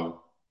because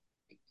how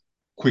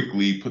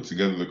quickly put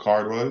together the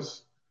card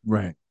was,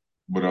 Right.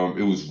 but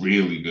it was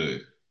really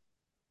good.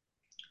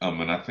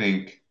 And I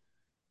think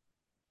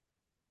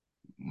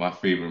my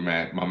favorite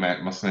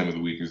my slam of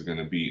the week is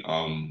gonna be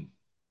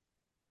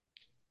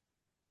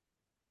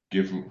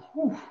give.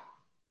 Whew,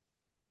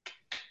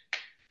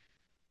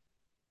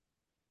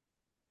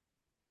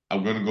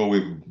 I'm gonna go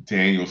with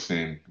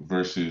Danielson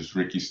versus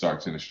Ricky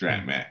Starks in a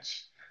strap Mm.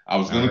 match. I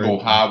was I gonna go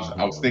heard I Hobbs. think I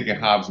that was was thinking good.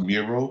 Hobbs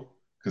Miro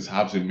because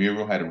Hobbs and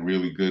Miro had a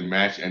really good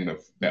match, and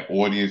the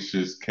audience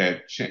just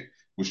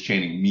was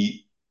chanting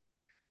meat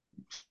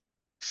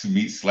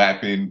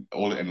slapping.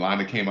 And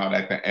Lana came out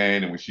at the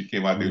end, and when she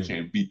came out, they were Yeah.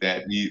 chanting beat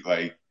that meat.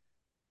 Like,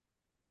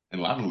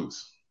 and Lana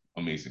looks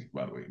amazing,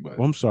 by the way. Well,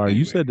 But I'm sorry.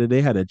 You anyway, said that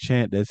they had a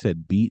chant that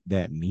said "beat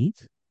that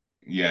meat."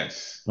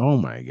 yes. Oh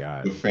my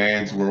god! The Come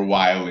fans on. were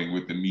wiling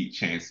with the meat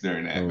chants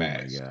during that Oh my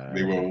match. They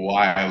god! were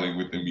wiling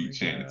with Oh the my meat god!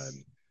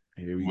 chants.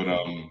 Here we But go.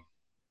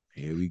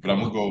 Here we but I'm go.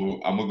 gonna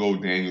go. I'm gonna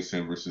go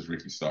Danielson versus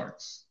Ricky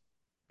Starks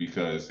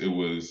because it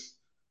was.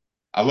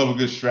 I love a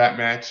good strap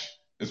match.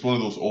 It's one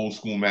of those old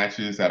school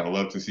matches that I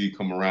love to see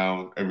come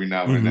around every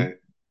now and Mm-hmm. then.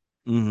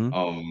 Mm-hmm.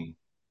 Um,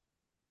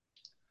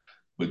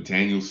 but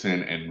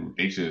Danielson and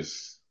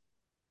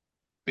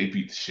they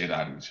beat the shit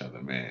out of each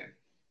other, man.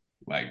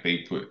 Like they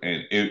put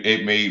and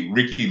it made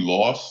Ricky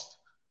lost,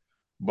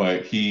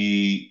 but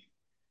he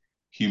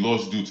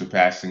lost due to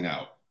passing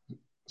out.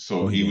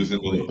 So Oh, he he was didn't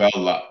in the quit.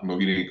 label lock. No,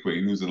 he didn't quit.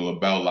 He was in the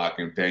label lock,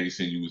 and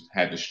Danielson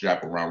had the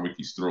strap around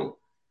Ricky's throat.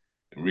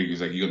 And Ricky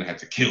was like, "You're gonna have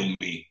to kill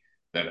me."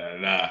 Da da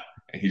da.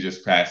 And he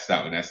just passed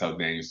out, and that's how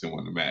Danielson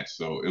won the match.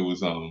 So it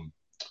was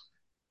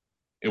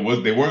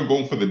they weren't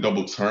going for the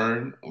double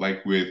turn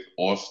like with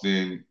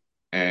Austin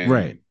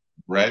Right. and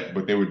Brett,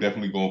 but they were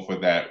definitely going for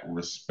that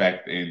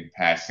respect in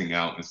passing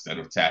out instead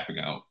of tapping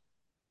out.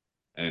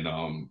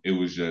 And it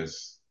was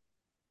just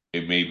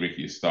it made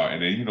Ricky a star.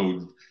 And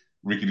then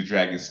Ricky the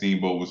Dragon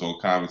Steamboat was on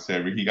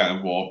commentary. He got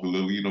involved a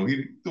little. He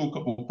threw a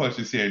couple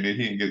punches here and then.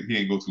 He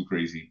didn't go too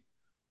crazy.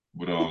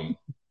 But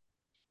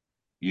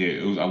yeah,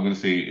 it was. I'm gonna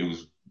say it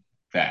was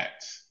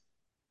that.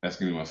 That's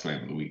gonna be my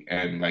slam of the week.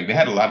 And like they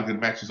had a lot of good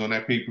matches on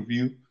that pay per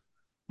view,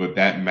 but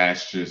that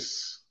match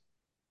just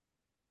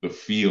the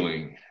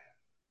feeling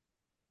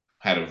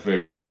had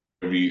a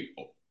very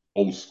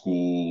old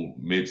school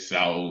mid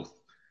south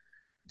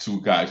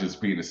two guys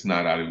just beating the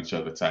snot out of each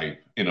other type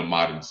in a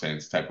modern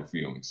sense type of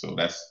feeling. So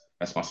that's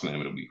my slam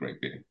of the week right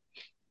there.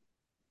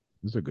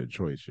 It's a good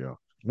choice, yo.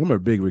 I'm a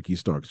big Ricky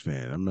Starks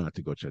fan. I'm not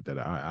to go check that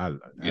out. I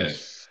that's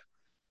Yes,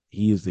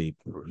 he is a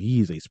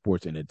he is a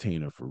sports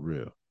entertainer for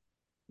real.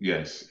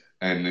 yes,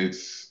 and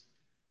it's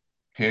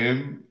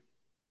him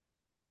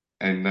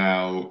and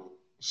now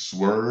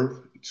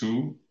Swerve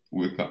too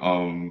with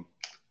I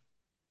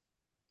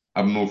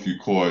don't know if you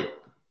caught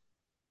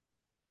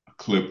a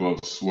clip of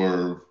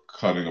Swerve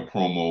cutting a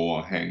promo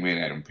on Hangman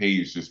Adam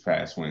Page this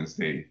past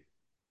Wednesday,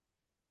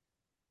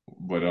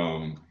 but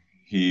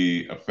he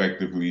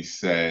effectively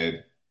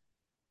said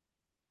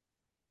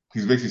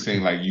he's basically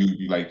saying like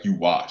you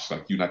watch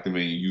like you're not the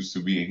man you used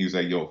to be, and he's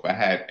like, yo, if I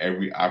had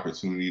every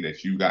opportunity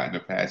that you got in the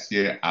past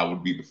year, I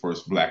would be the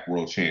first Black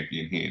World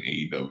Champion here in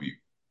AEW.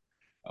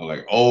 I'm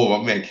like, oh,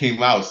 my man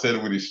came out, said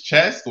it with his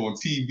chest on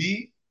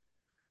TV.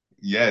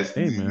 Yes,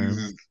 Hey man,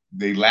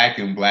 they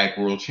lacking Black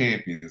World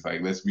Champions.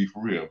 Like, let's be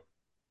for real.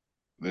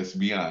 Let's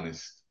be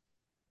honest.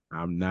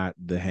 I'm not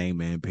the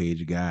Hangman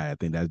Page guy. I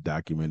think that's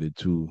documented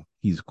too.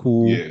 He's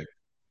cool. Yeah.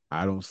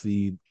 I don't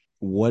see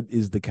what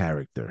is the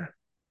character.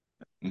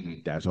 Hmm.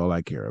 That's all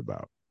I care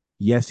about.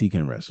 Yes, he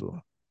can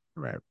wrestle.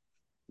 Right.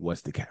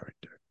 What's the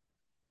character?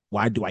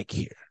 Why do I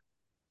care?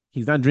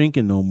 He's not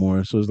drinking no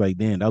more. So it's like,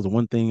 damn, that was the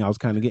one thing I was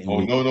kind of getting Oh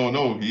with. no, no,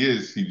 no. He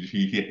is.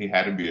 He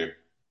had a beer.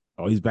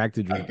 Oh, he's back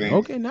to I drinking. think.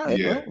 Okay, now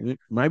Yeah. well, it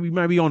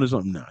might be onto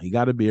something now. He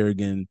got a beer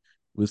again.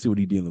 We'll see what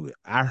he's dealing with.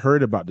 I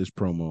heard about this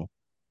promo,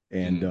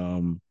 and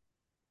Hmm.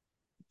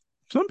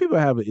 some people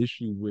have an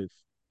issue with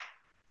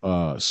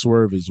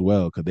Swerve as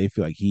well because they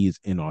feel like he is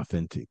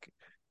inauthentic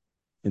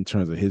in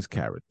terms of his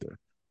character.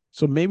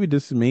 So maybe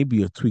this may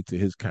be a tweak to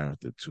his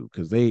character too,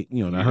 because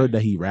and I Yeah. heard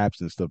that he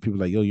raps and stuff. People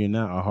are like, yo, you're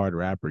not a hard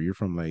rapper. You're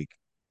from like,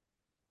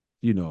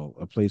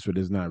 a place where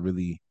there's not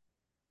really,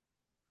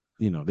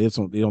 they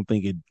don't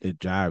think it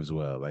jives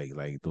well,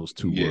 like those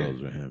two Yeah.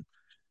 worlds with him.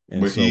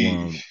 And But so,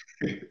 he.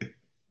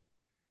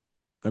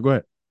 now go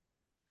ahead.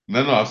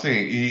 No, no. I'm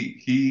saying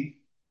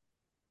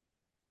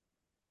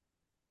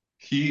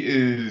he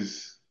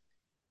is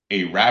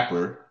a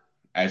rapper,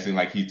 as in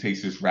like he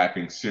takes his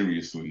rapping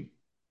seriously.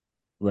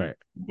 Right.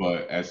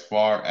 But as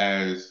far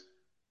as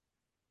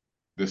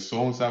the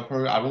songs I've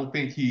heard, I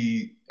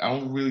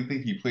don't really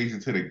think he plays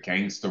into the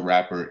gangster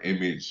rapper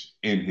image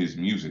in his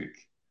music.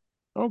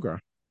 Okay.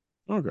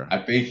 Okay. I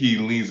think he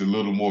leans a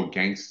little more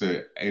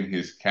gangster in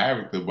his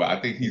character, but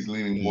I think In, he's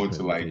leaning in his more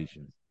to like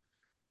presentation.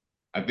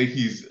 I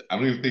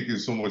don't even think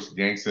it's so much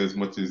gangster as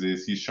much as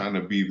is he's trying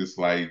to be this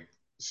like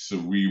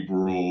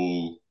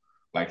cerebral,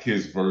 like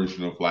his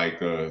version of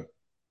like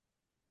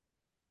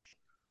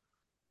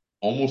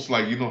almost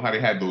like you know how they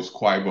had those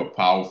quiet but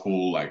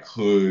powerful like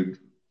hood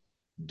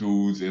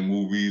dudes in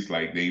movies,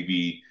 like they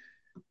be,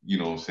 you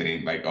know what I'm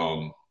saying, like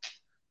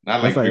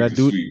not That's like like Victor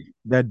Sweet.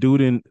 that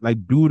dude in like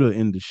Buddha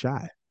in The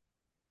Shy.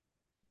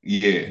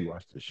 Yeah, If you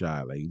watch The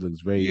Shy, like he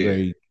looks very, yeah,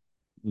 very,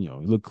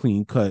 he look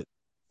clean cut,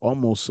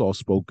 almost soft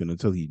spoken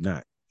until he's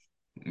not.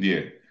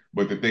 yeah.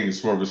 But the thing is,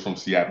 Swerve is from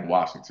Seattle,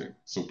 Washington,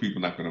 so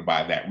people not gonna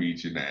buy that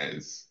region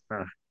as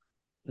Uh,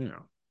 you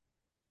know.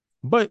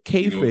 But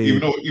you know, even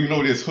kayfabe, though even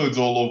though there's hoods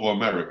all over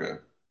America.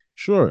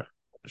 sure,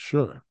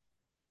 sure.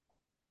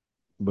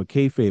 But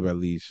kayfabe at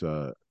least,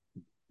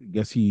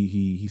 guess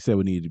he said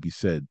what needed to be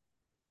said.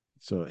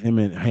 So him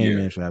and Yeah,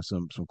 Hangman should have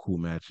some cool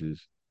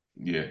matches.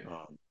 yeah.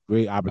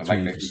 Great I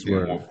like opportunity that for he's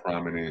getting Swerve. more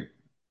prominent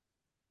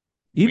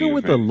Even main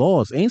with the event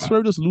loss, ain't spots.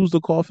 Swerve just lose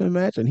the coffin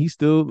match and he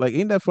still like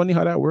ain't that funny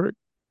how that worked?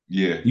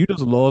 Yeah, You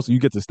just lost, you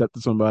get to step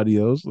to somebody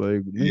else.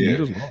 Like, nigga, you yeah.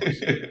 just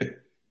lost.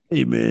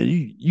 Hey man,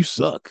 you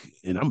suck,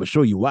 and I'm gonna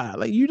show you why.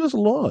 Like you just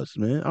lost,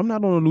 man. I'm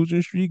not on a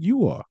losing streak.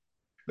 You are.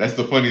 That's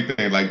the funny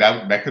thing. Like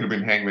that could have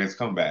been Hangman's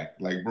comeback.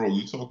 Like, bro,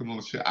 you talking all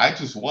the shit. I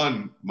just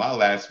won my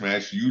last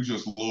match. You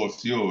just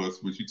lost yours,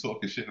 but you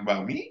talking shit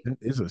about me?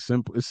 It's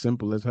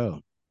simple as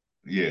hell.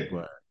 Yeah,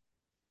 But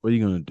what are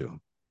you gonna do?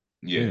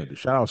 What are yeah. you gonna do?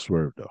 Shout out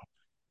Swerve though.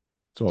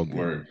 It's all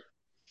good. Word.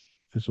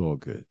 It's all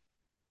good.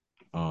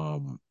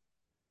 Um,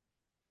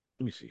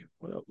 let me see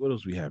what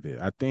else we have here.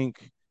 I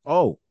think.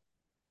 Oh,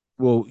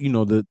 well,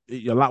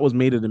 a lot was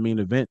made of the main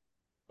event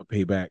of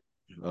Payback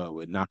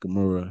with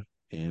Nakamura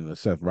and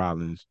Seth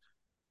Rollins.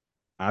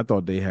 I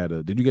thought they had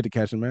a. Did you get to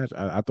catch the match?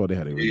 I thought they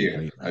had a really Yeah,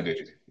 great I match.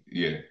 did.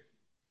 Yeah,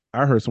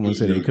 I heard it someone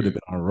was say they really could have good.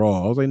 been on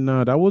Raw. I was like,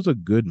 nah, that was a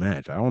good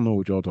match. I don't know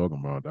what y'all talking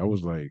about. That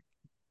was like,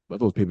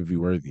 that was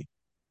pay-per-view worthy.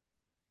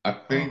 I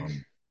think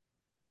Um,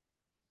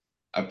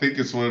 I think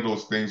it's one of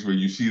those things where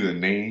you see the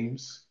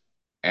names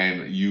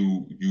and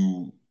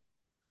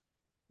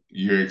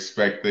you're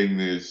expecting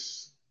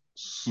this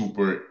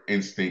super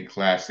instant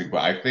classic,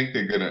 but I think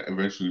they're gonna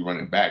eventually run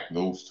it back,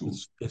 those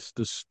two. it's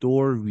the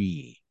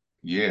story.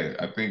 Yeah,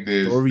 I think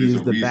The story there's a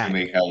is the reason back.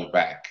 they held it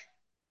back.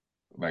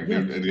 Like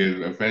Yes,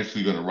 they're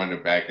eventually gonna run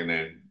it back and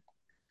then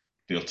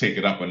they'll take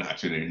it up a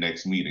notch in their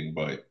next meeting.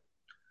 But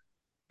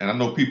and I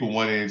know a lot of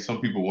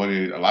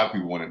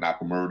people wanted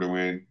Nakamura to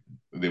win.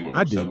 They were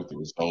I upset did. with the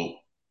result.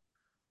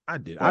 I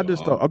did. But I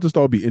just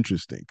thought it'd be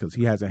interesting because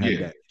he hasn't had yeah,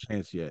 that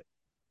chance yet.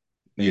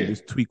 And yeah,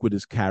 this tweak with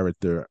his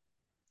character,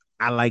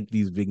 I like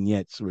these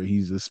vignettes where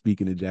he's just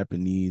speaking in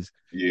Japanese.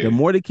 The yeah,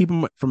 more they keep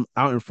him from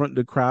out in front of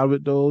the crowd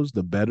with those,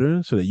 the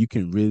better, so that you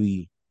can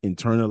really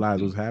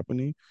internalize mhm, what's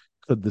happening.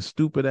 Because the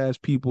stupid ass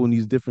people in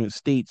these different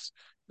states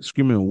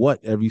screaming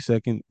what every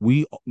second,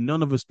 we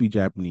none of us speak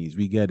Japanese.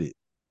 We get it.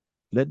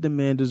 Let the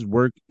man just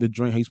work the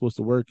joint how he's supposed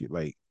to work it.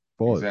 Like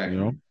pause,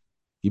 exactly.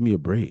 give me a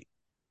break.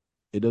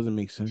 It doesn't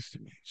make sense to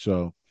me.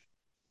 So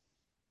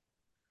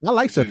I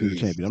like It's Seth as a just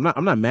champion.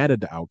 I'm not mad at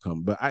the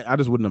outcome, but I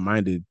just wouldn't have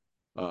minded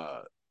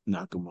uh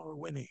Nakamura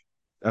winning.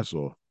 That's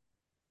all.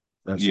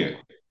 That's yeah,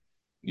 all.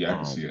 yeah, I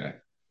can see Um,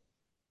 that.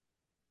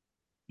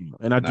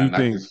 and I do Not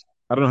think this.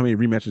 I don't know how many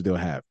rematches they'll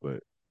have,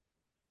 but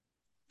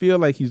feel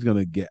like he's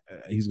gonna get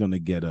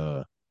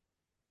a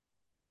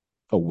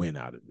win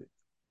out of it.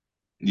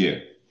 Yeah,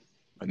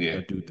 I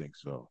yeah. do think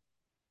so.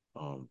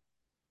 Um,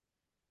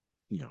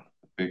 you know,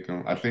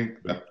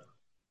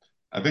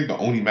 I think the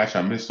only match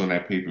I missed on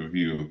that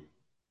pay-per-view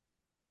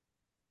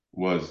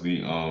was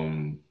the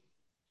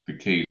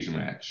cage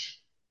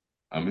match.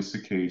 I missed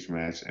the cage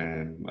match,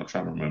 and I'm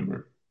trying to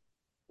remember.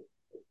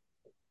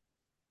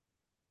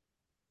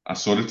 I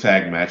saw the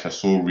tag match. I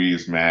saw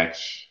Rhea's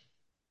match.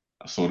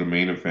 I saw the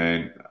main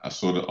event. I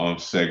saw the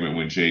segment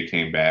when Jay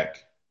came back.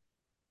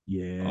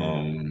 yeah.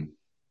 Um,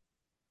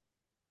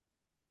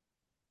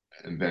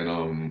 and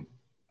then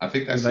I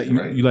think You that's like it, you,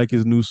 right? you like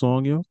his new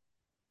song, yo?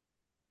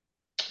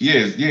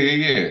 Yes, yeah,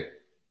 yeah, yeah.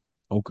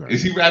 Okay,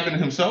 Is he rapping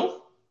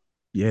himself?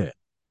 yeah.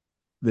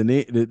 The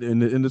name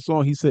in the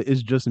song he said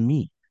it's just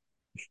me.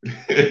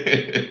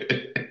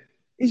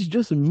 It's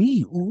just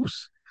me.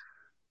 Oops.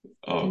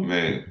 Oh What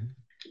man.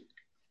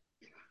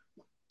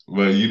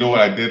 But you know what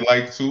I did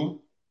like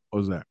too?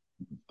 was that?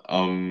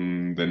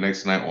 The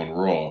next night on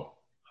Raw,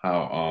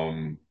 how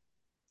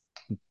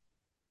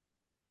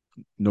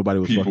Nobody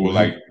was people fucking were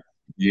with him. like,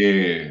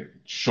 yeah,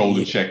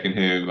 shoulder Yeah. checking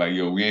him, like,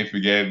 yo, we ain't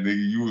forget,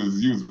 nigga, you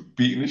was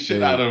beating the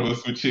shit out Hey, of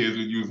us for cheers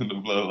with using the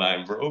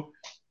bloodline, bro.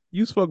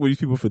 you fuck with these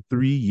people for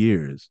 3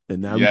 years,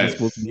 and now we just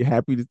supposed to Yes. be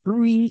happy to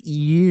 3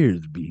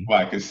 years, B.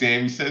 Why? Cause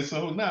Sammy said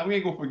so. Nah, we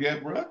ain't gonna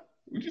forget, bro.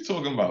 What you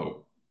talking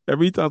about?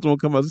 Every time someone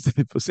come out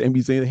for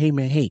Sammy saying, "Hey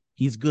man, hey,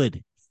 he's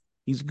good,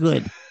 he's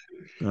good."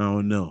 I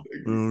don't know.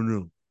 I don't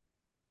know.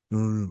 I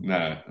don't know.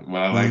 Nah, but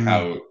I I like don't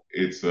know. how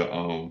it's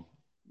a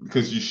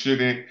because you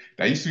shouldn't.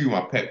 That used to be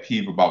my pet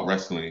peeve about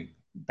wrestling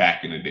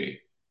back in the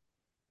day.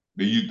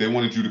 They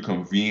wanted you to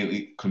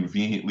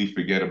conveniently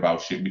forget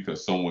about shit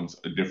because someone's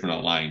a different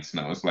alliance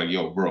now. It's like,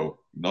 yo, bro,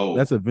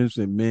 That's no. a Vince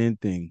McMahon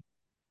thing.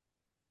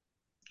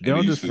 They And they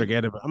don't used just to,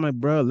 forget about. I'm like,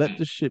 bro, let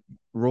this shit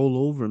roll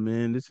over,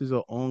 man. This is a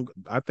on.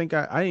 I think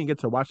I didn't get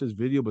to watch this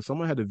video, but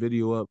someone had a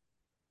video up.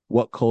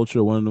 What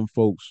culture? One of them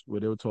folks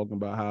where they were talking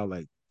about how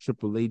like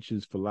Triple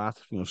H's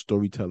philosophy on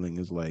storytelling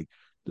is like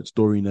the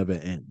story never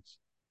ends,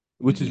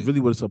 which is mhm.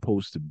 really what it's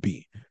supposed to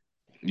be.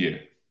 Yeah,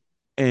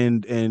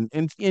 And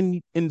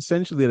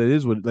essentially that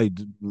is what like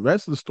the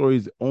rest of the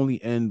stories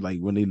only end like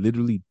when they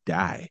literally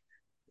die.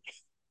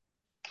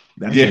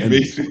 That's the yeah, end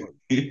of the basically,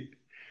 story.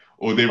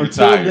 or they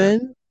Until retire.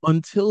 then,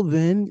 until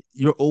then,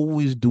 you're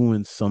always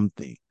doing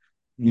something.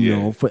 You Yeah,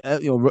 know, for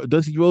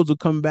Dusty Rhodes will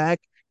come back,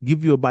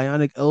 give you a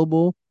bionic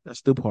elbow. That's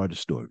still part of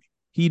the story.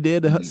 He there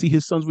to mhm. see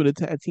his sons with the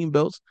tag team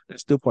belts.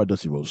 That's still part of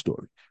Dusty Rhodes'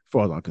 story, as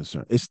far as I'm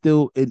concerned. It's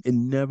still it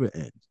never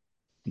ends.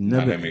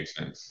 Nah, Never that ends. makes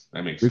sense.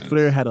 That makes Ric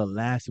Flair sense. had a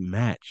last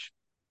match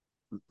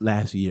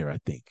last year, I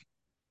think.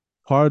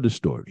 Part of the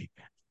story.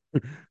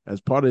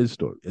 As part of his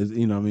story. As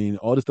you know, I mean,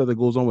 all the stuff that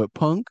goes on with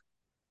Punk,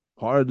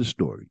 part of the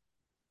story.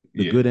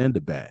 The Yeah, good and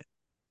the bad.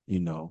 You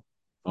know.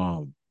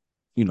 Um,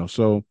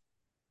 so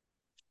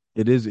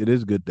it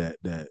is good that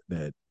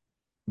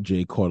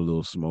Jay caught a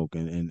little smoke,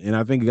 and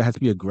I think it has to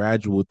be a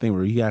gradual thing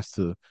where he has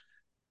to.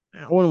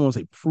 I wouldn't want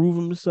to say prove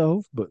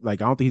himself, but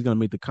like I don't think he's gonna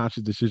make the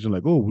conscious decision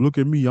like, oh, look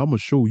at me, I'm gonna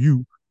show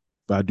you.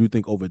 But I do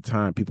think over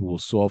time people will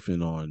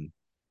soften on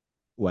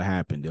what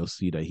happened. They'll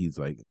see that he's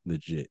like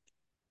legit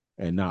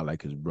and not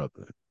like his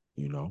brother.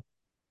 You know,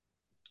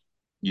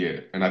 yeah,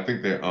 and I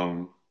think that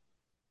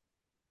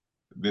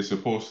they're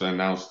supposed to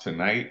announce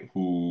tonight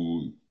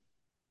who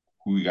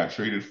he got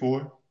traded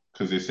for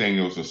because they're saying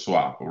it was a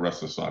swap, a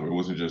wrestler swap. It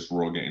wasn't just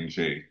Raw getting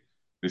Jay.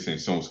 They're saying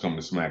someone's coming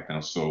to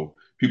SmackDown, so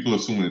people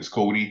assuming it's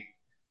Cody.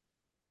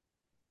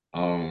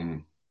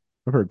 Um,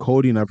 I've heard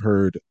Cody and I've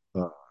heard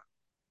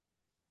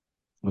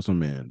what's my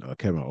man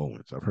Kevin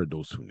Owens. I've heard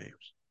those two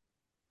names.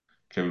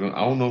 Kevin, I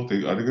don't know if they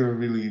are they gonna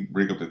really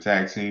break up the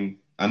tag team.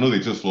 I know they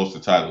just lost the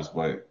titles,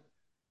 but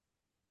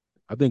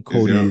I think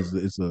is Cody there?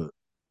 is a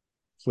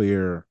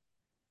player.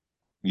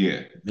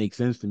 Yeah, Makes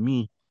sense to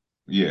me.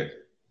 yeah.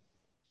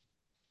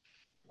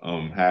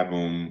 Have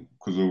them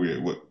because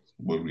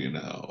what are we in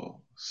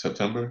now?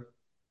 September.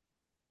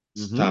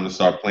 It's Mm-hmm. time to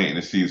start planting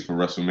the seeds for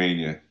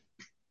WrestleMania.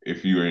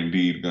 If you are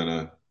indeed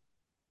gonna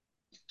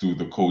do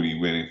the Cody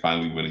winning,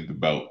 finally winning the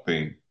belt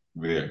thing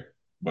there,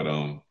 but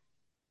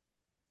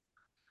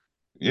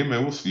yeah,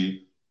 man, we'll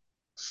see.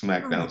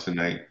 SmackDown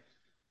tonight.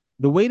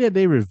 The way that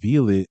they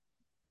reveal it,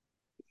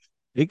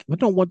 I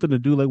don't want them to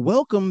do like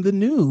welcome the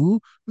new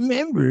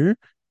member.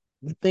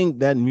 I think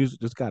that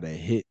music just got to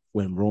hit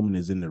when Roman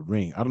is in the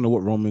ring. I don't know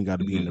what Roman got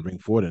to be in the Hmm. ring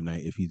for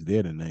tonight if he's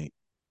there tonight,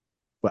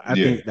 but I Yeah,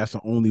 think that's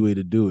the only way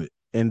to do it.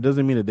 And it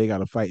doesn't mean that they got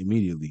to fight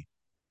immediately,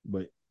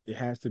 but it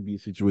has to be a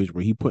situation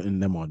where he putting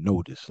them on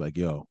notice. Like,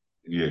 yo,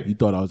 yeah. you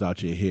thought I was out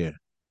here,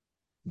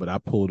 but I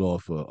pulled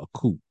off a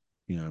coup.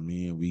 You know what I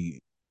mean?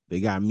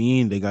 They got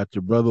me and they got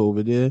your brother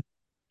over there.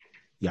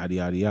 Yada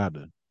yada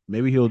yada.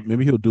 Maybe he'll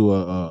do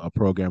a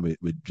program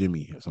with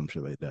Jimmy or some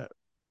shit like that.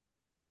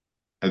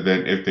 And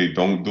then if they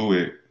don't do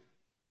it,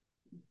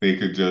 they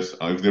could just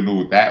if they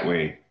do it that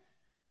way,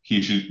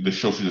 the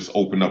show should just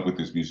open up with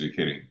this music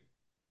hitting.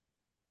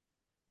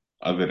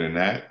 Other than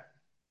that,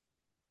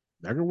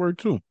 That could work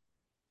too.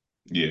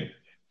 yeah.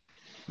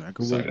 That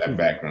could Sorry, work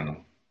too.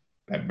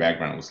 that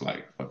background was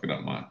like fucking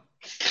up my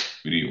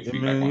video Yeah,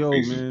 feed. Like man, my yo,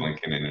 face was man,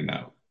 blinking in and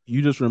out.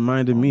 you just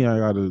reminded me Um, I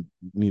gotta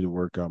need to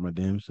work out my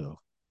damn self.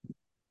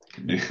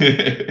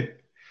 yeah.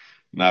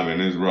 Nah,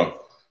 man, it's rough.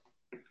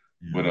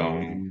 Yeah, But I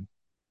hear you.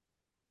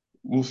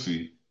 we'll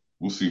see.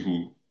 We'll see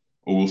who,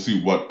 or we'll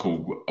see what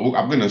Cody.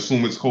 I'm gonna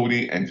assume it's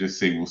Cody, and just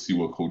say we'll see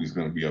what Cody's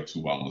gonna be up to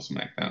while on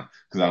SmackDown.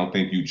 Because I don't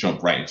think you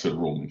jump right into the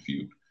Roman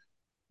feud.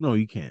 No,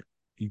 you can't.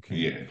 You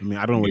can't. Yeah, I mean,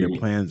 I don't know you what give their a,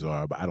 plans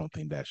are, but I don't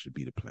think that should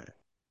be the plan.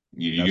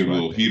 yeah, you That's give a what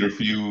I little think. heater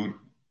feud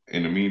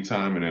in the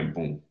meantime, and then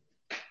boom,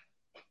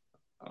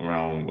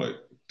 around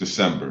what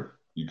December,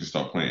 you can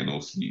start planting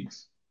those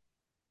seeds.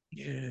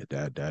 Yeah,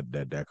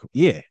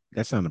 yeah,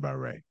 that sounds about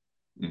right.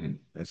 Hmm.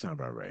 That sounds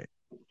about right.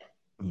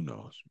 Who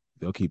knows?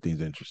 They'll keep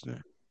things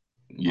interesting.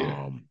 Yeah.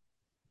 Um,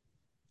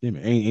 yeah,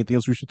 man, anything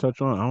else we should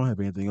touch on? I don't have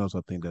anything else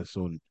I think that's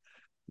so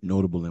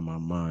notable in my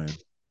mind.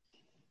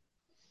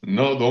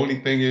 No, the only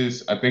thing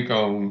is, I think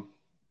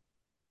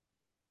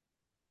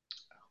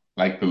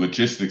like the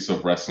logistics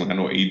of wrestling. I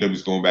know AEW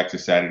is going back to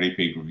Saturday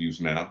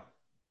pay-per-views now.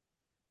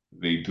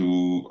 They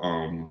do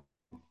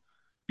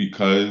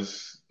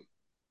because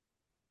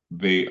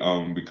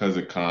because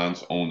the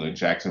Khans own the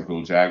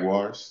Jacksonville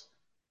Jaguars,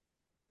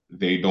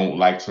 they don't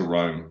like to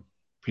run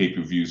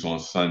pay-per-views on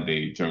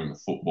Sunday during the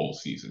football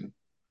season.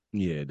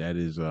 Yeah, that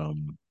is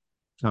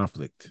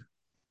conflict.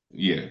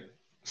 Yeah.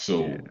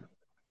 Yeah. So,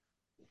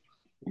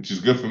 which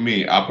is good for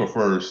me. I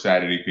prefer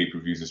Saturday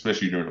pay-per-views,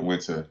 especially during the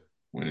winter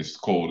when it's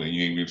cold and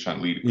you ain't really trying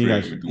to leave the You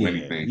crib guys, and do yeah,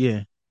 anything.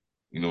 yeah.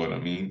 You know what I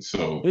mean?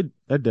 So, It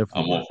that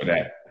definitely I'm all worked for for me.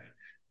 that.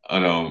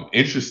 And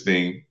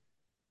interesting,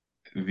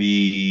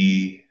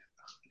 the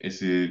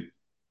Is it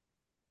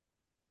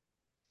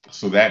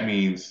so that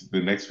means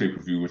the next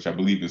pay-per-view, which I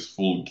believe is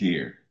Full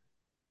Gear,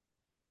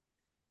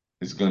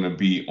 is gonna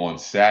be on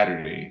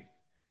Saturday.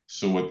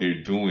 So what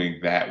they're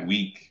doing that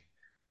week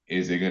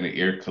is they're gonna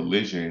air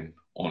Collision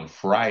on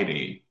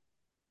Friday,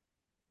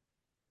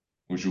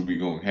 which will be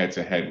going head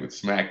to head with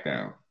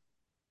SmackDown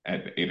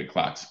at the 8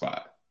 o'clock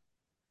spot.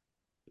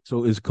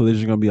 So is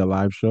Collision gonna be a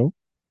live show?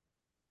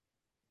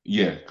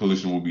 Yeah,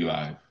 Collision will be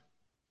live.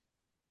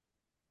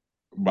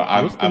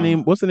 But What's the name?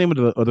 I'm What's the name of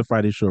the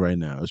Friday show right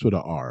now? It's with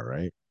an R,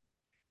 right?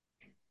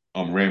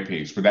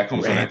 Rampage, but that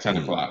comes on at 10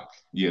 Rampage. o'clock.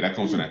 Yeah, that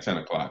comes on Mm. at 10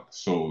 o'clock.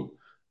 So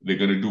they're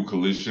gonna do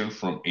Collision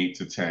from 8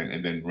 to 10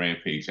 and then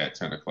Rampage at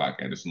 10 o'clock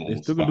at its They're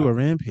normal still gonna do a spot.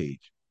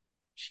 Rampage.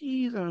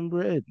 Cheese on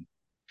bread.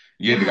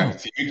 Yeah, they got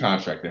the Wow, TV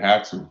contract. They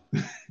have to.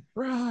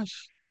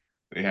 Rush.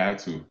 They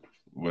have to.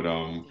 But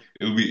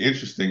it'll be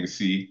interesting to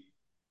see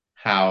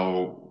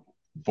how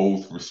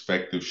both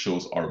respective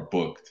shows are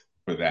booked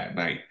for that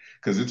night.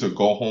 Because it's a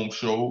go home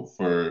show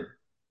for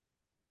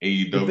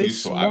If they AEW,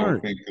 so I don't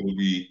smart, think it'll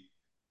be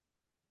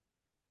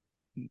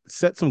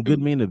set some good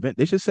it'll, main event.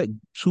 They should set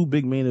two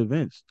big main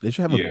events. They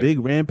should have a yeah, big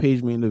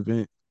Rampage main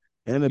event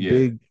and a yeah.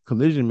 big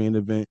Collision main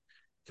event.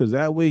 Because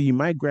that way you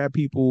might grab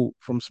people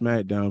from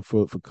SmackDown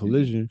for Mhm.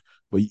 Collision.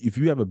 But if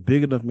you have a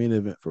big enough main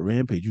event for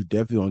Rampage, you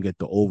definitely gonna get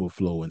the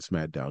overflow in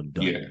SmackDown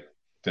done. Yeah, If you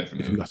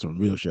definitely. got some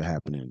real shit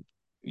happening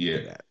for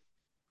Yeah. that.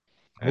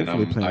 And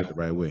Hopefully they plan I it the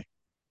right way.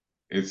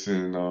 it's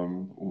in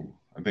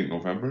I think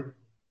November.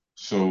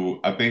 So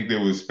I think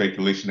there was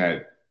speculation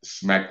that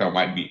SmackDown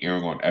might be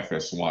airing on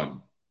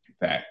FS1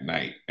 that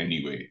night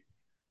anyway.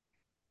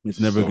 It's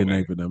never a So good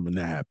night for them when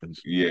that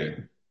happens. yeah,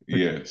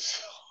 yeah.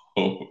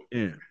 So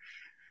Yeah.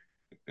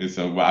 it's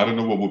well, I don't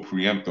know what would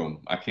preempt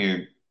them. I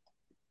can't.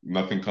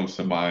 Nothing comes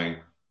to mind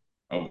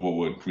of what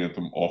would preempt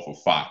them off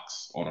of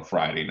Fox on a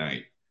Friday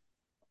night,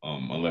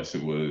 unless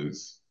it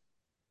was.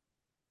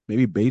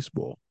 Maybe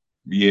baseball.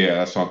 Yeah,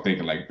 that's what I'm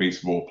thinking. Like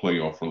baseball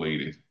playoff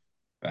related.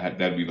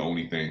 That'd be the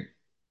only thing.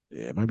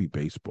 Yeah, it might be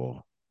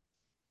baseball.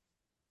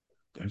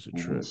 That's a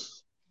We'll, trip.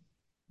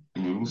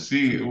 we'll That's a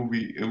see. trip.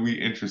 It'll be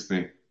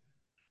interesting.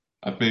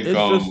 I think It's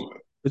just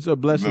it's a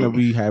blessing that the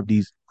we have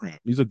these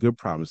are good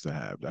problems to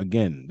have.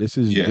 Again, this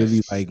is really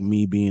yes. like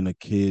me being a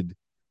kid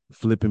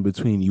flipping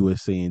between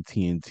USA and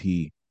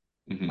TNT.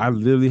 I Hmm.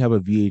 literally have a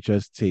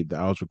VHS tape that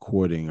I was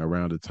recording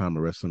around the time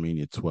of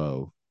WrestleMania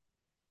 12,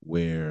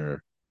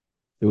 where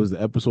it was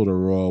the episode of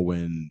Raw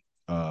when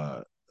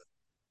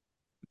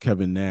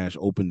Kevin Nash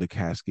opened the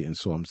casket and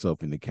saw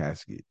himself in the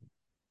casket.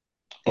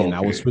 And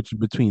I was Okay. switching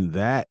between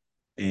that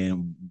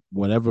and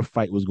whatever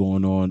fight was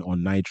going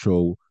on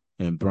Nitro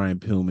and Brian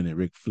Pillman and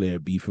Ric Flair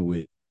beefing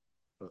with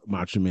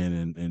Macho Man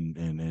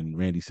and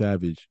Randy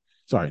Savage.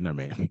 Sorry, not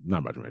man,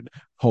 not Macho Man.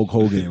 Hulk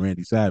Hogan and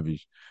Randy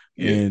Savage.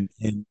 Yeah.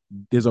 And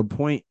there's a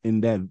point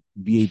in that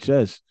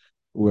VHS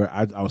where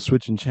I was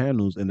switching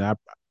channels and I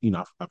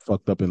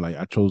fucked up and like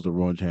I chose the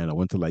wrong channel. I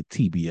went to like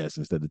TBS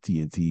instead of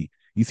TNT.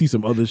 You see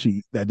some other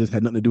shit that just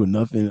had nothing to do with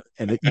nothing,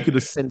 and you could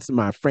have sensed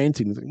my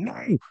frantic. Like, no,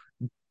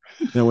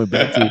 and I went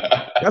back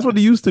to that's what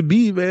it used to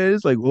be, man.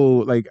 It's like, oh,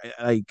 like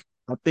I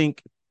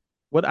think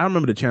what I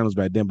remember the channels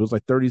back then, but it was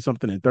like 30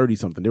 something and 30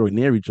 something. They were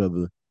near each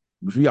other.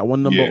 If you got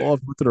one number Yeah. off,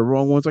 went to the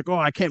wrong one, it's like, oh,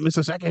 I can't miss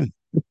a second.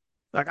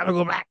 I gotta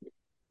go back.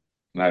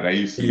 Nah, that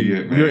used to be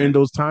And it, we're in man.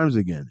 those times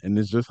again. And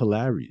it's just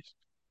hilarious,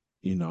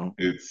 you know?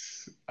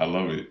 I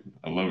love it.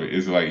 I love it.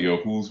 It's like, yo,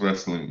 who's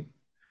wrestling?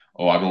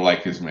 Oh, I don't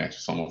like his match,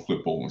 so I'm gonna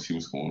flip over and see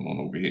what's going on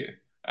over here.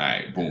 All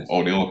right, boom. That's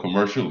Oh, they're it. on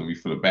commercial. Let me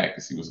flip back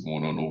and see what's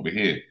going on over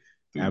here.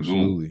 Doom, doom.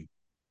 Absolutely.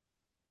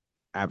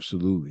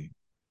 Absolutely.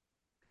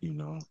 You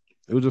know,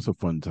 it was just a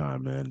fun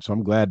time, man. So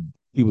I'm glad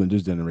people in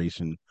this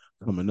generation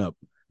coming up,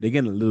 they're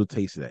getting a little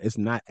taste of that. It's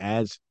not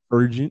as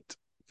urgent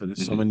for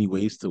there's so Hmm. many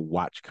ways to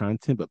watch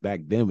content, but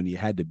back then when you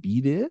had to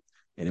be there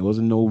and it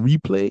wasn't no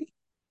replay,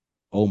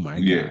 oh my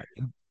Yeah,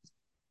 God.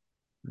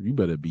 You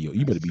better that's be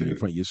in it.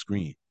 front of your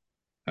screen.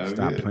 Hell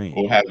Stop yeah. playing.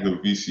 Or have the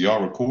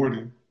VCR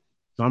recording.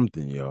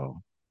 Something,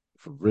 yo.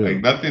 For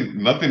Like real.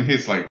 nothing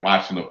hits like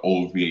watching the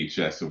old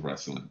VHS of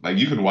wrestling. Like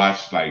you can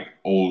watch like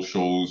old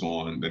shows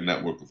on the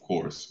network, of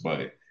course,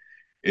 but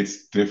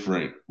it's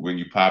different when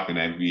you pop in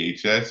that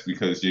VHS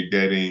because you're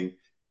getting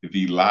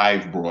the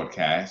live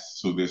broadcast,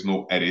 so there's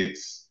no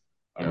edits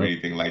or Yep.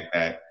 anything like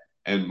that.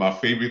 And my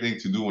favorite thing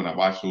to do when I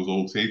watch those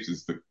old tapes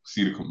is to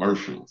see the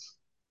commercials.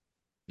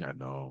 I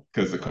know.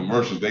 Because the I know.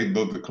 commercials,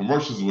 the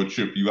commercials will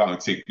trip you out and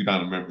take you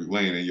down the memory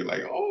lane, and you're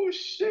like, "Oh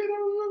shit, I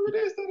remember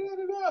this." Da, da,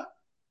 da, da.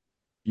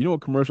 You know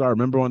what commercial I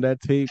remember on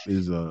that tape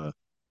is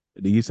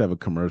they used to have a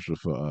commercial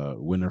for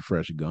Winter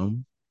Fresh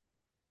gum.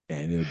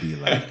 And it'll be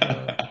like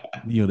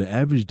the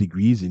average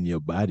degrees in your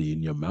body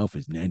in your mouth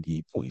is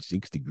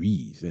 98.6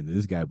 degrees. And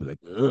this guy be like,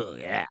 oh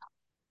yeah.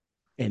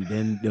 And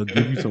then they'll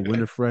give you some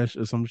winter fresh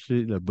or some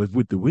shit. Like, but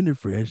with the winter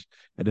fresh,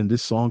 and then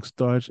this song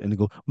starts and they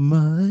go,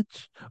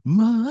 much,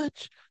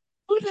 much.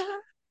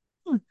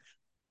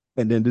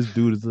 And then this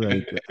dude is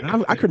like,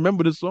 and I can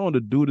remember the song.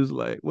 The dude is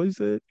like, what he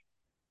said?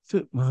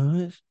 Too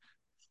much.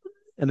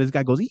 And this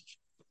guy goes,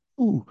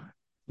 ooh.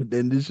 But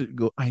then this should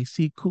go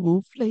icy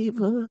cool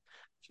flavor,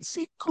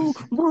 icy cool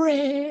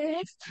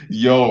breath.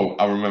 Yo,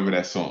 I remember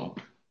that song.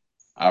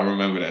 I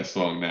remember that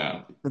song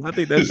now. And I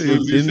think that As shit soon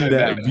is as you in said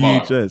that that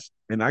bar, VHS.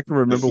 And I can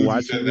as remember soon as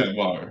you said watching it that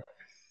bar,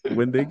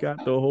 when they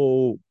got the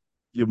whole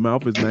your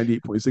mouth is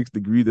 98.6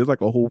 degrees. There's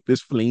like a whole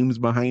fist flames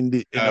behind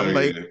it. And hell I'm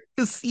like, yeah. I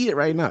can see it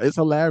right now. It's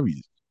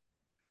hilarious.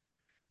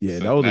 Yeah,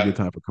 that So was a good that,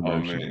 time for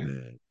oh commercials, man,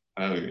 man.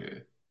 hell yeah.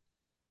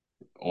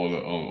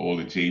 All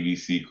the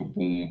JVC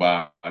Kaboom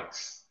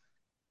Box,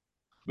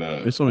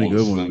 There's so many all the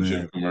good ones, Slim man.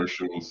 Jim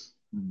commercials.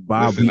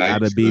 Bob, Listen, we I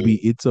out of used baby,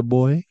 to it's a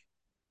boy.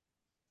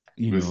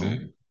 You know.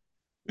 listen.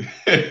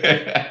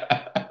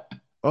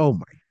 Oh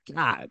my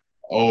God.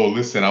 Oh,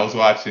 listen, I was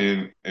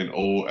watching an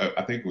old,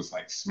 I think it was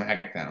like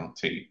SmackDown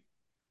tape,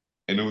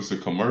 and it was a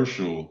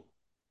commercial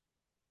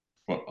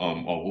for,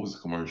 oh, what was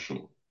the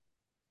commercial?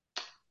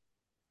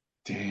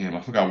 Damn,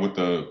 I forgot what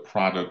the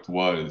product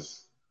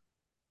was,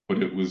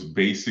 but it was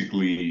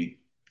basically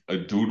a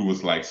dude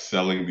was like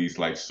selling these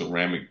like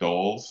ceramic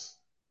dolls,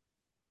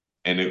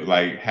 and it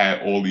like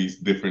had all these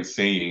different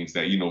sayings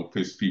that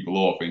piss people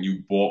off, and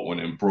you bought one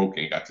and broke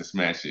and got to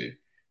smash it,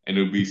 and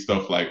it would be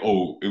stuff like,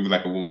 oh, it was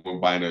like a woman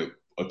buying a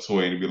toy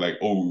and it'd be like,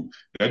 oh,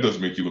 that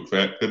doesn't make you look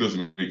fat, that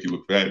doesn't make you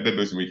look fat, that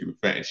doesn't make you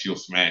look fat, and she'll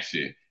smash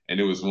it. And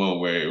there was one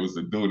where it was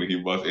a dude and he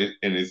was it,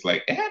 and it's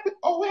like it happens.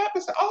 Oh, it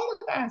happens to all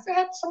the guys. It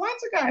happens to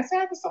lots of guys. It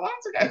happens to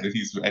lots of guys. And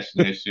he's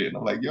smashing that shit. And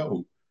I'm like,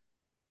 yo,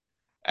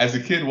 as a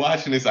kid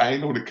watching this, I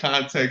didn't know the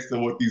context of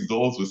what these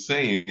dolls were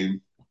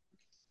saying.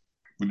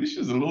 But this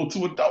is a little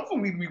too adult for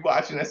me to be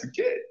watching as a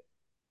kid.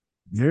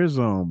 There's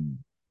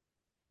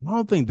I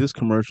don't think this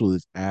commercial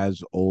is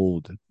as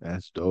old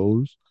as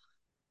those,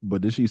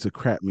 but this used to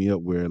crap me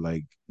up where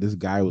like this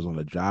guy was on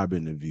a job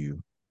interview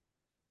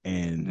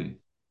and Mm-hmm.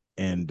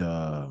 and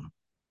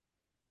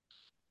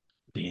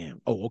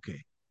damn. Oh,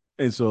 okay.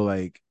 And so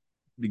like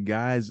the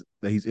guys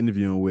that he's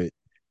interviewing with,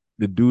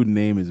 the dude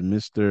name is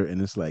Mr.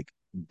 and it's like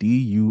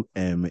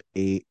Dumass.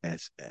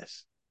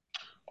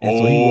 And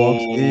so he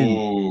walks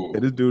in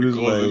and this Oh, dude it is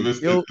calls it like,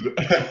 Mr. yo,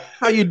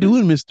 how you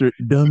doing, Mr.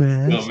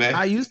 Dumbass? Dumbass.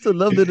 I used to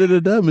love da,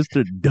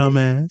 Mr.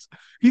 Dumbass.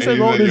 He And says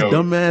he's all like, this yo,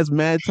 dumbass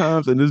mad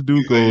times, and this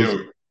dude goes,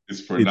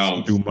 it's it's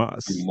pronounced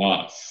Dumas.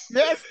 Dumas.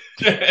 Yes,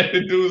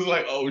 The dude's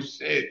like, oh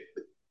shit,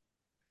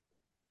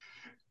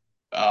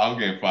 I'm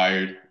getting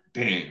fired.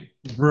 Damn.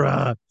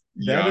 bruh.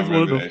 Yeah, That I is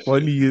one of remember the that shit.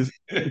 funniest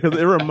because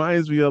it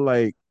reminds me of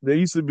like there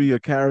used to be a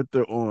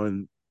character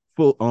on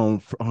full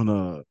on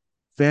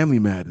Family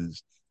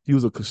Matters. He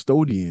was a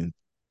custodian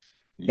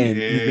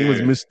and his name was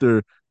Yeah,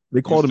 Mr.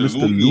 They called him Mr.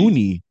 Mr. Looney.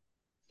 Looney.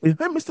 And,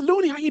 hey, Mr.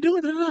 Looney, how you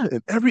doing?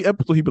 And every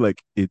episode he'd be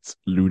like, it's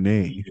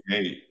Looney.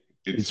 Hey,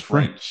 it's It's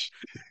French.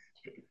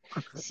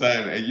 French.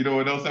 Son, and you know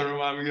what else that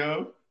remind me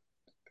of?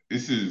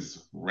 This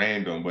is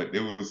random, but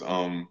it was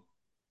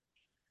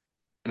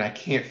and I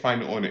can't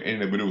find it on the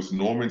internet, but it was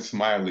Norman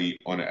Smiley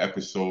on an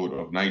episode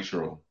of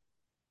Nitro.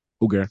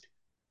 Okay.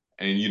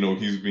 And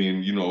he's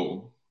being,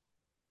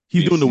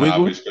 He's being doing the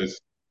wiggle, snobbish because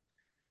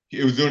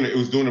it was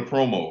doing a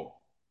promo.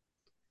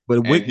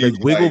 but And he like was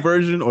wiggle like,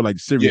 version or like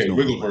yeah, serious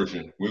Norman.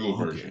 Like, Wiggle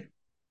okay. version.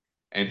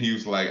 And he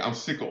was like, I'm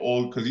sick of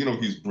all, because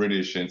he's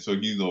British and so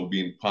he's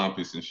being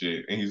pompous and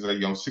shit. And he's like,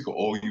 yo, I'm sick of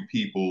all you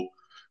people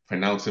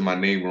pronouncing my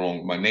name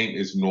wrong. My name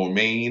is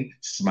Normaine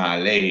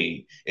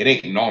Smiley. It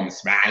ain't Norman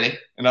Smiley.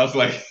 And I was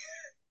like,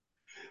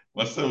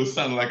 my son was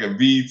sounding like a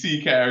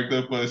BT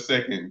character for a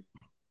second.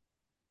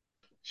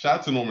 Shout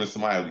out to Norman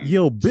Smiley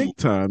Yo, too. big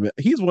time.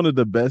 He's one of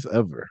the best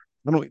ever.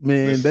 I don't,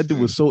 man, that dude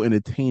was Listen, so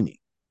entertaining.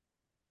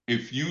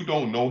 if you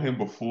don't know him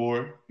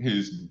before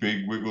his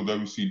big Wiggle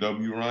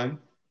WCW run,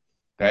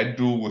 that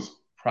dude was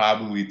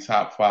probably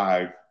top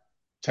five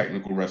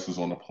technical wrestlers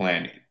on the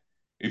planet.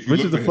 If you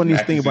Which is look the for his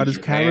funniest thing matches in about his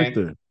Japan,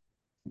 character.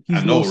 I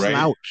He's no know, right?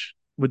 slouch,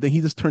 but then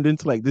he just turned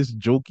into like this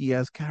jokey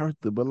ass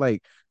character. But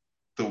like,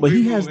 The but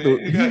wiggle, man.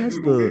 You gotta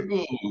do the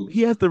wiggle.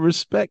 he has the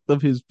respect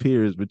of his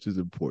peers, which is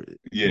important.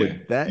 But Yeah,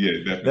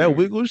 yeah, that definitely.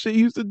 wiggle shit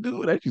he used to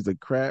do, that used to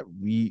crap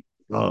me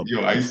up.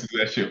 Yo, I used to do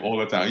that shit all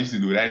the time. I used to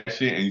do that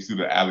shit and used to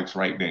do the Alex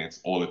Wright dance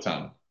all the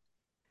time.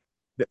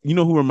 You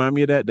know who remind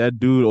me of that? That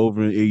dude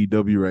over in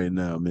AEW right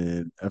now,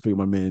 man. I think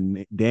my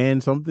man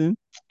Dan something.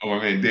 Oh my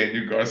man,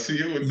 Daniel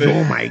Garcia with the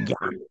Yo, my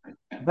God,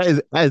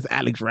 that is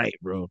Alex Wright,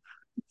 bro.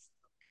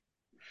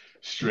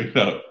 straight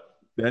up,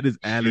 That is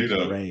straight Alex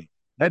up, Wright.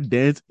 That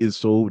dance is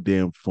so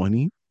damn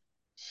funny.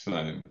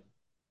 son.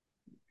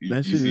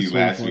 That You shit is see, so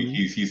last week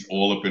funny. he's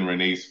all up in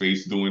Renee's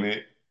face doing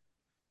it,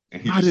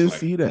 and he I just didn't like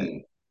see that.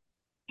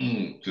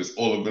 just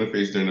all up in the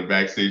face during the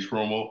backstage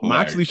promo.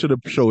 Moxley should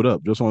have Hilarious. showed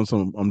up just on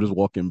some. I'm just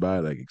walking by,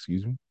 like,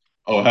 excuse me.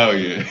 Oh hell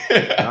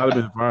I'd have yeah,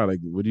 been fine. Like,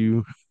 what are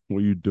you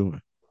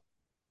doing?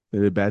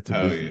 They're back to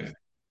hell business. yeah,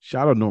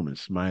 Shout out Norman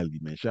Smiley,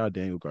 man. Shout out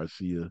Daniel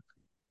Garcia.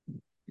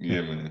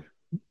 yeah, man,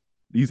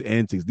 These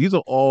antics, these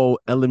are all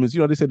elements.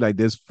 You know, they said like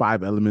there's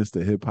 5 elements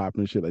to hip hop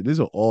and shit. Like these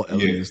are all yeah,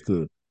 elements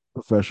to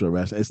professional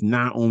wrestling. It's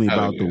not only hell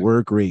about the yeah.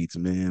 work rates,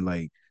 man.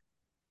 Like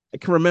I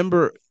can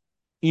remember,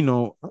 I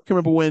can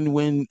remember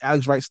when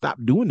Alex Wright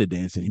stopped doing the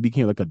dancing. He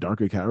became like a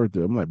darker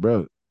character. I'm like,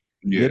 bro.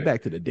 Get Yeah.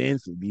 back to the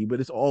dancing, B. But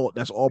that's all Yeah,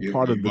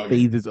 part you of the bugging.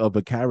 phases of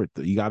a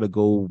character. You got to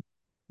go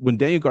when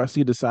Daniel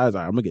Garcia decides,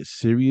 "All right, I'm gonna get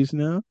serious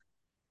now."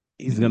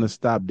 He's gonna Hmm.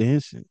 stop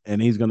dancing,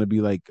 and he's gonna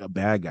be like a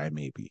bad guy,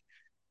 maybe.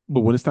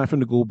 But when it's time for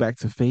him to go back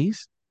to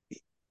face,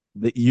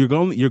 you're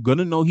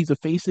gonna know he's a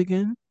face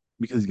again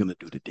because he's gonna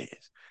do the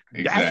dance.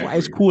 That's why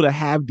it's Exactly. cool to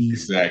have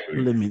these Exactly.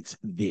 elements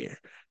there.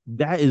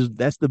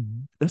 That's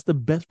the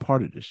best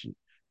part of this shit.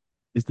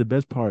 It's the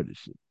best part of this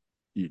shit.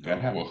 You Gotta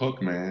know, have a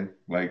hook, man.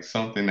 Like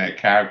something that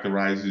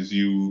characterizes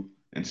you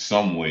in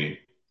some way.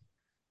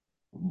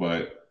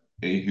 But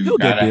you he'll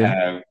get gotta there.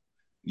 have,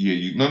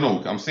 yeah,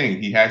 no, I'm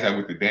saying he has that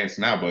with the dance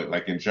now, but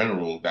like in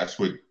general, that's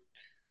what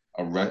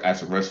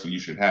as a wrestler you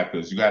should have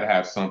because you gotta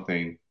have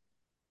something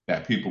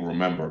that people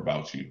remember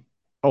about you.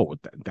 Oh,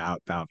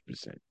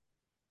 1,000%,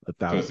 a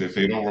thousand Because if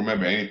they percent. don't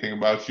remember anything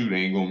about you, they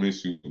ain't gonna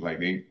miss you. Like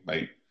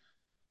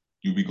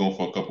you be gone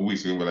for a couple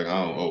weeks, and be like,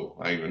 I don't, oh,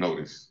 I didn't even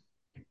notice.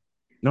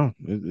 No,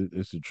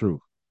 it's the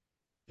truth.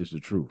 It's the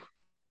truth.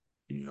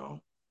 You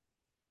know.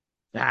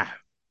 Ah,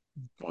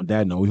 on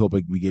that note, we hope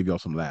we gave y'all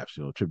some laughs.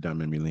 Trip down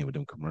memory lane with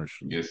them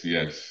commercials. Yes,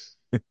 yes.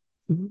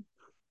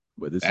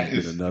 But this has That been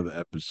is another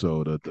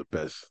episode of the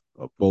best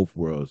of both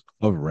worlds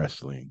of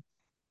wrestling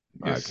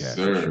yes, podcast for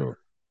sir. sure.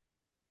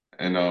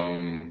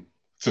 And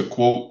to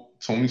quote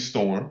Tony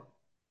Storm,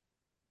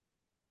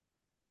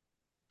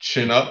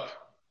 chin up,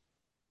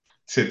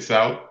 tits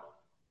out,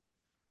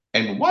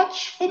 and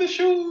watch for the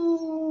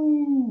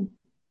shoe.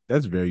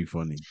 That's very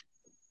funny.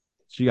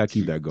 She got to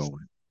keep that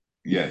going.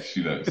 Yes,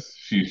 she does.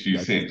 She got She's to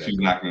keep saying that she's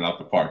going. knocking it out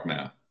the park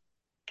now.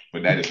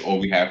 But that is all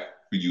we have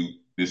for you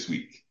this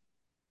week.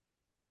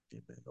 Yeah,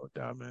 man, no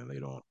doubt, man.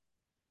 Later on.